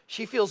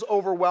 She feels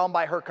overwhelmed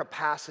by her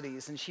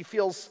capacities, and she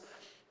feels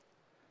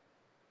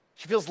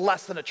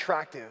less than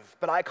attractive,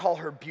 but I call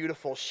her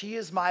beautiful. She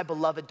is my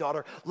beloved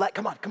daughter.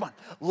 Come on.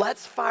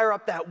 Let's fire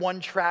up that one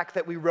track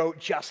that we wrote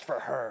just for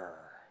her.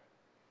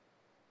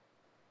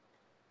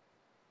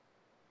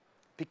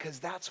 Because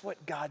that's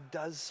what God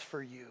does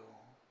for you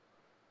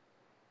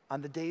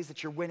on the days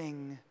that you're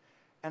winning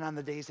and on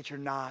the days that you're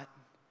not,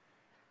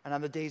 and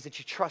on the days that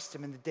you trust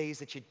him and the days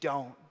that you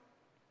don't.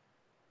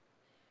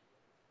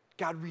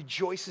 God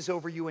rejoices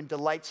over you and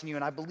delights in you.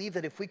 And I believe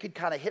that if we could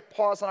kind of hit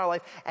pause on our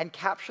life and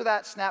capture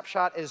that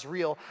snapshot as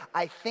real,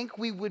 I think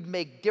we would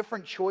make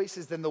different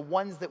choices than the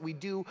ones that we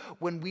do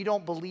when we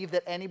don't believe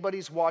that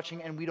anybody's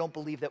watching and we don't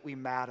believe that we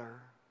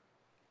matter.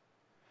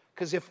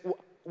 Because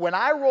when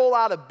I roll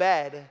out of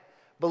bed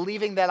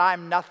believing that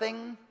I'm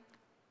nothing,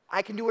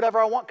 I can do whatever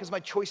I want because my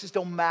choices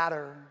don't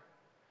matter.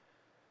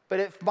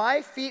 But if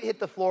my feet hit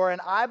the floor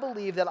and I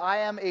believe that I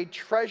am a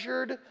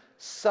treasured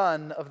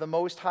son of the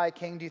Most High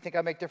King, do you think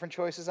I make different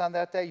choices on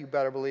that day? You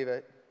better believe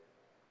it.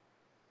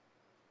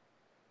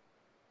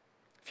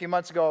 A few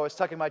months ago, I was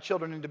tucking my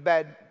children into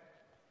bed.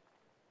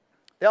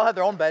 They all have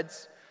their own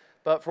beds,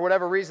 but for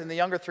whatever reason, the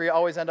younger 3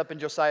 always end up in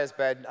Josiah's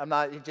bed.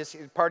 Just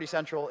party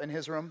central in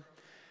his room.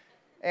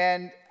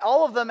 And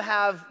all of them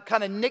have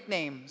kind of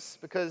nicknames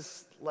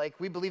because, like,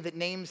 we believe that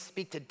names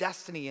speak to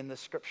destiny in the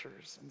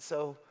scriptures. And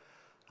so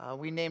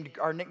we named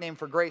our nickname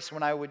for Grace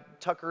when I would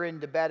tuck her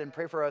into bed and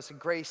pray for us.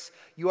 Grace,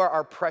 you are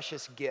our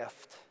precious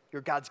gift.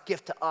 You're God's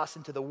gift to us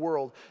and to the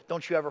world.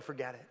 Don't you ever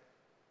forget it.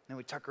 And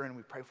we tuck her in and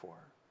we pray for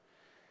her.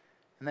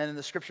 And then in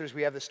the scriptures,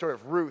 we have the story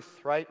of Ruth,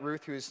 right?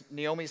 Ruth, who is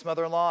Naomi's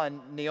mother-in-law, and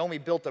Naomi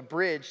built a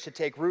bridge to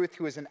take Ruth,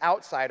 who is an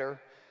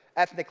outsider,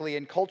 ethnically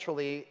and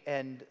culturally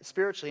and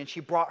spiritually, and she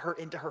brought her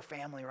into her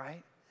family,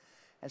 right?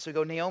 And so we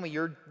go, Naomi,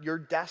 your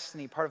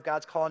destiny, part of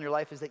God's call in your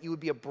life is that you would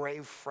be a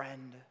brave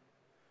friend.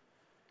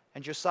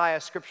 And Josiah,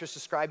 scriptures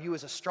describe you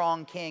as a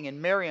strong king. And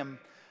Miriam,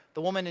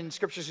 the woman in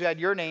scriptures who had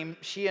your name,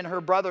 she and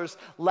her brothers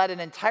led an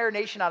entire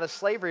nation out of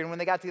slavery. And when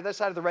they got to the other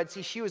side of the Red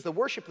Sea, she was the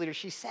worship leader.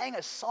 She sang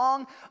a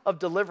song of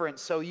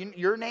deliverance. So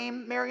your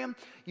name, Miriam,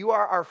 you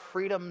are our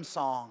freedom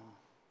song.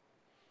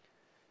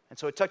 And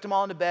so I tucked them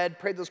all into bed,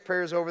 prayed those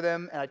prayers over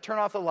them, and I turn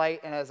off the light.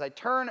 And as I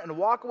turn and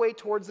walk away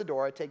towards the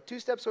door, I take 2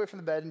 steps away from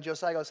the bed, and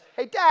Josiah goes,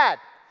 "Hey, Dad."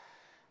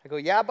 I go,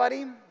 "Yeah,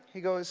 buddy?"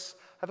 He goes,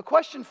 "I have a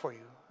question for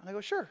you." And I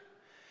go, "Sure."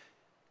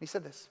 He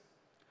said this: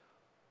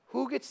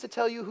 "Who gets to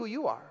tell you who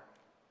you are?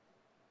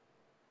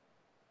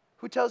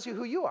 Who tells you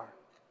who you are?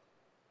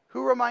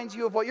 Who reminds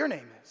you of what your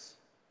name is?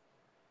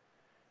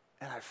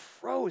 And I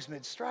froze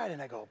mid-stride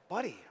and I go,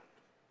 buddy,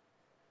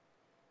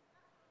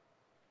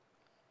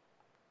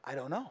 I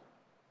don't know.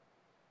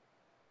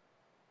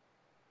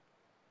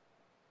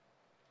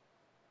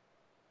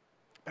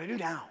 But I do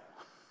now.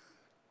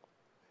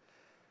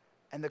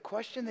 And the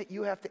question that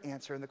you have to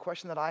answer and the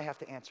question that I have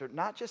to answer,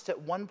 not just at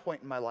one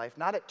point in my life,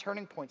 not at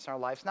turning points in our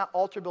lives, not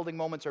altar building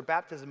moments or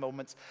baptism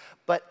moments,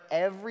 but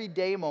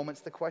everyday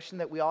moments, the question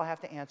that we all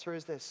have to answer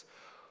is this: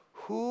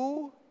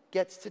 who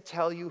gets to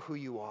tell you who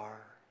you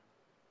are?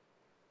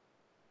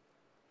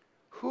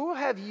 Who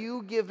have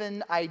you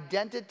given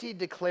identity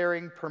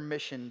declaring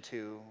permission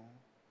to?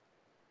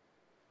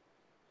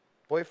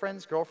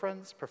 Boyfriends,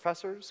 girlfriends,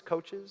 professors,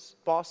 coaches,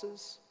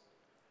 bosses,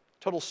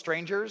 total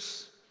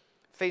strangers,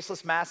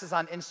 faceless masses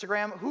on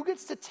Instagram? Who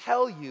gets to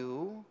tell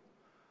you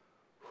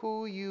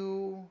who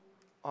you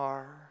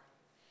are?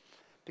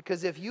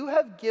 Because if you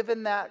have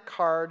given that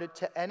card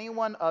to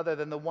anyone other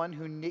than the one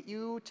who knit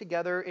you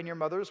together in your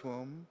mother's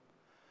womb,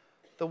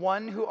 the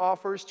one who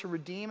offers to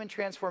redeem and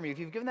transform you, if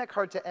you've given that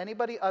card to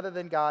anybody other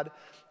than God,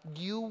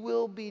 you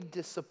will be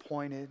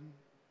disappointed.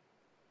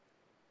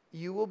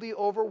 You will be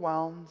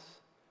overwhelmed,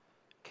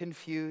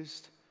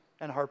 confused,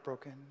 and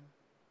heartbroken.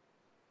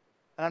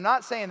 And I'm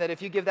not saying that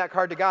if you give that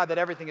card to God that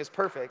everything is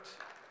perfect.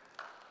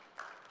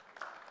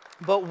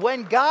 But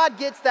when God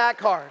gets that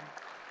card,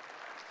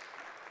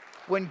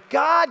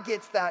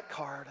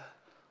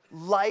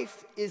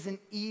 life isn't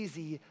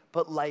easy,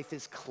 but life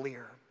is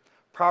clear.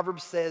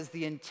 Proverbs says,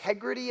 the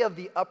integrity of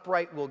the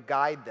upright will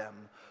guide them.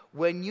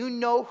 When you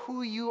know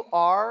who you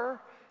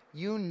are,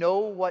 you know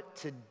what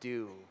to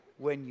do.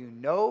 When you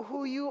know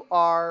who you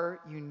are,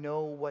 you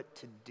know what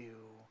to do.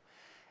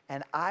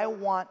 And I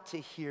want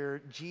to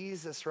hear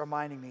Jesus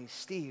reminding me,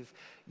 Steve,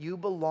 you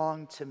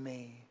belong to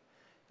me.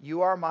 You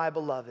are my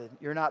beloved.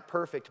 You're not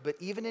perfect, but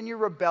even in your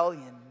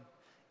rebellion,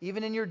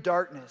 even in your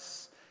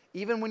darkness,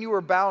 even when you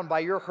were bound by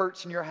your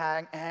hurts and your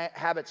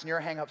habits and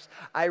your hang-ups,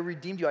 I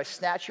redeemed you. I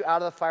snatched you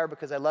out of the fire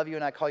because I love you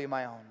and I call you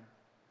my own.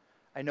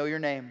 I know your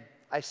name.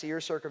 I see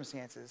your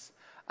circumstances.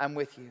 I'm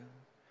with you.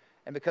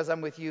 And because I'm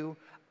with you,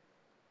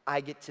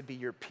 I get to be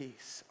your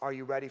peace. Are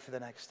you ready for the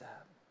next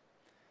step?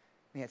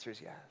 The answer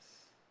is yes.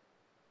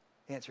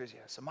 The answer is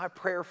yes. So my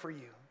prayer for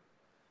you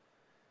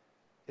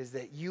is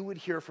that you would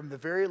hear from the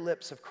very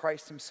lips of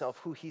Christ himself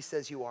who he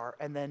says you are.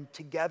 And then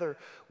together,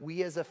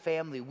 we as a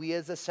family, we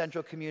as a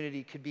central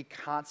community could be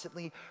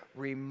constantly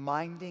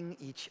reminding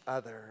each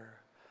other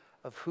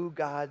of who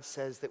God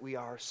says that we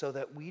are, so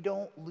that we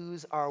don't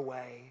lose our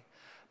way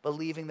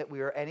believing that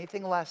we are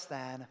anything less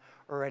than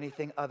or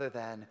anything other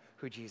than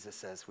who Jesus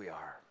says we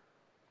are.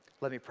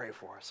 Let me pray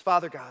for us.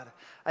 Father God,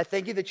 I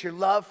thank you that your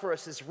love for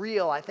us is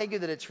real. I thank you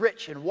that it's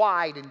rich and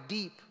wide and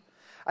deep.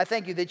 I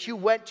thank you that you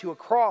went to a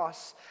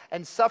cross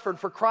and suffered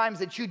for crimes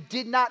that you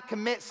did not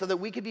commit so that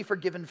we could be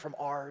forgiven from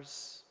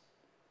ours.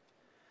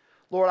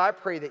 Lord, I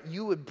pray that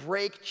you would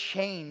break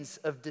chains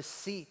of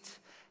deceit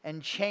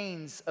and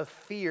chains of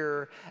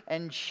fear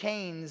and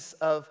chains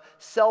of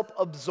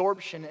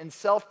self-absorption and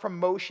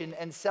self-promotion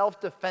and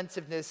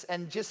self-defensiveness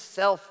and just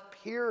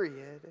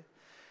self-period.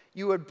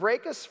 You would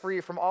break us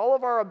free from all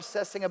of our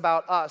obsessing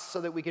about us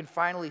so that we can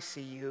finally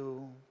see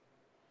you.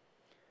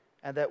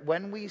 And that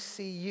when we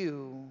see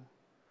you,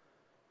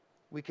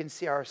 we can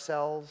see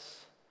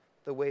ourselves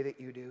the way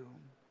that you do.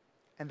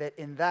 And that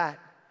in that,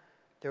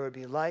 there would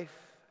be life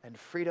and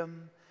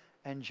freedom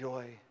and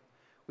joy.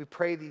 We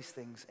pray these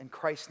things in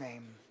Christ's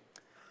name.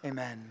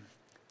 Amen.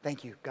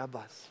 Thank you. God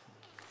bless.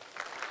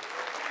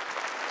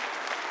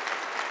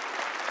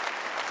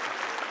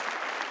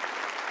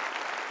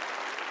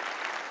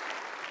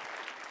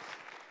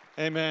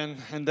 Amen.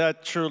 And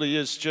that truly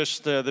is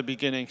just the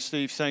beginning.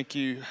 Steve, thank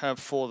you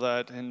for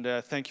that. And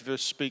thank you for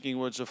speaking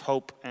words of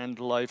hope and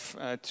life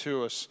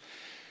to us.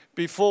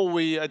 Before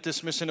we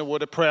dismiss in a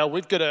word of prayer,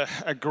 we've got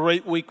a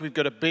great week. We've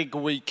got a big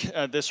week.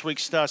 This week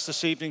starts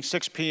this evening,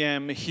 6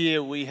 p.m.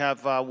 Here we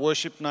have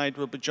worship night.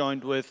 We'll be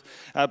joined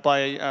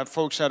by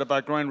folks out of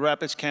our Grand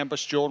Rapids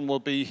campus. Jordan will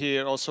be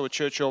here, also a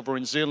church over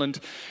in Zealand.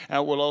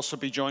 Will also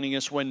be joining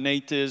us when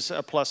Nate is,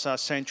 plus our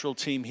central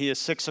team here,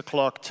 6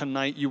 o'clock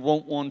tonight. You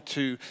won't want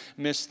to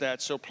miss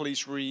that, so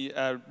please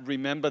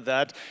remember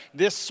that.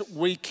 This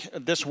week,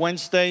 this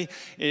Wednesday,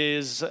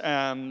 is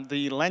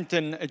the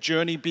Lenten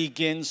journey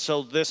begins,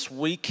 so this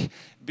week,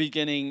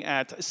 beginning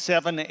at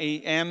 7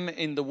 a.m.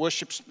 in the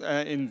worship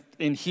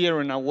in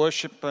here in our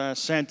worship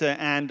center,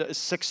 and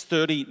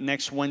 6:30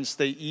 next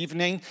Wednesday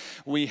evening.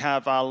 We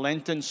have our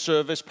Lenten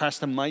service.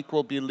 Pastor Mike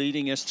will be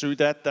leading us through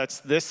that. That's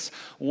this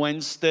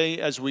Wednesday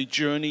as we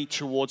journey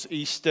towards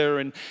Easter.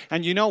 And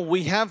you know,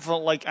 we have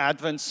like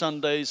Advent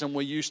Sundays and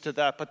we're used to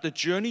that, but the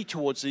journey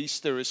towards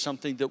Easter is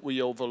something that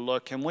we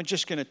overlook. And we're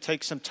just going to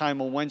take some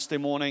time on Wednesday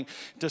morning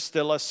to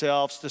still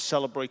ourselves, to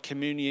celebrate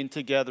communion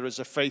together as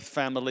a faith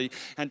family,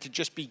 and to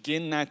just be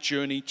begin that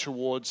journey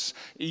towards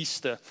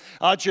Easter.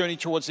 Our journey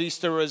towards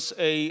Easter as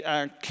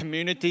a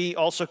community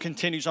also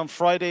continues on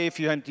Friday. If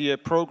you had the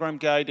program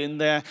guide in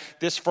there,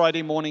 this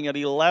Friday morning at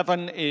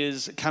 11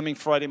 is coming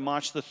Friday,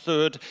 March the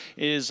 3rd,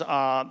 is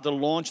the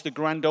launch, the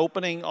grand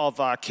opening of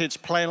our Kids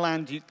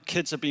Playland.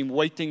 Kids have been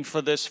waiting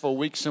for this for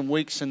weeks and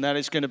weeks, and that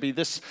is going to be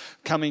this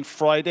coming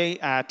Friday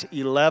at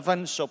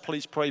 11. So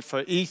please pray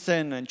for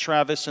Ethan and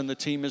Travis and the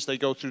team as they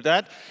go through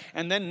that.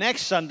 And then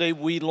next Sunday,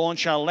 we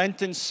launch our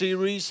Lenten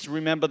series.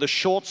 Remember, the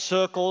short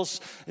circles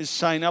is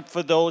sign up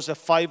for those, a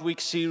 5-week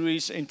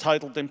series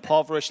entitled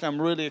Impoverished. I'm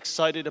really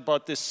excited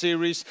about this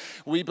series.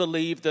 We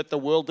believe that the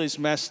world is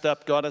messed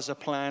up. God has a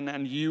plan,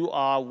 and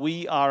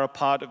we are a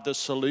part of the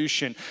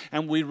solution.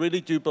 And we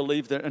really do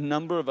believe that a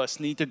number of us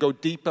need to go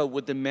deeper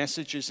with the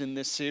messages in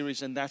this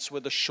series, and that's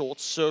where the short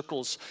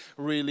circles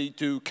really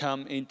do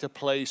come into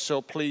play.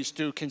 So please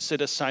do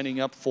consider signing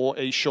up for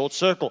a short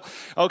circle.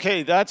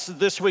 Okay, that's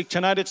this week.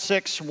 Tonight at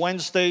 6,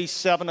 Wednesday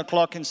 7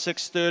 o'clock and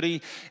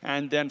 6:30,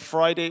 and then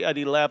Friday at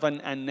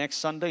 11, and next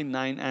Sunday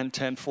 9 and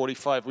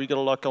 10:45. We got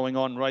a lot going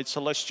on, right?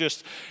 So let's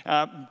just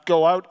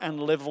go out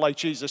and live like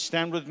Jesus.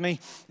 Stand with me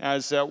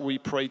as we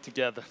pray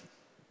together.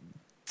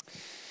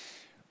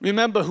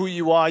 Remember who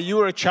you are. You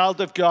are a child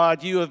of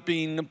God. You have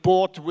been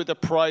bought with a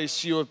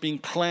price. You have been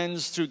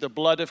cleansed through the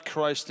blood of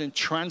Christ and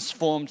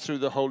transformed through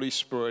the Holy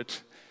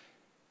Spirit.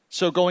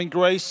 So go in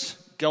grace,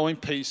 go in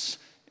peace,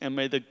 and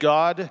may the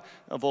God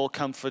of all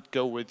comfort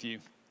go with you.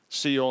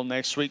 See you all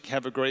next week.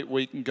 Have a great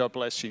week, and God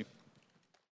bless you.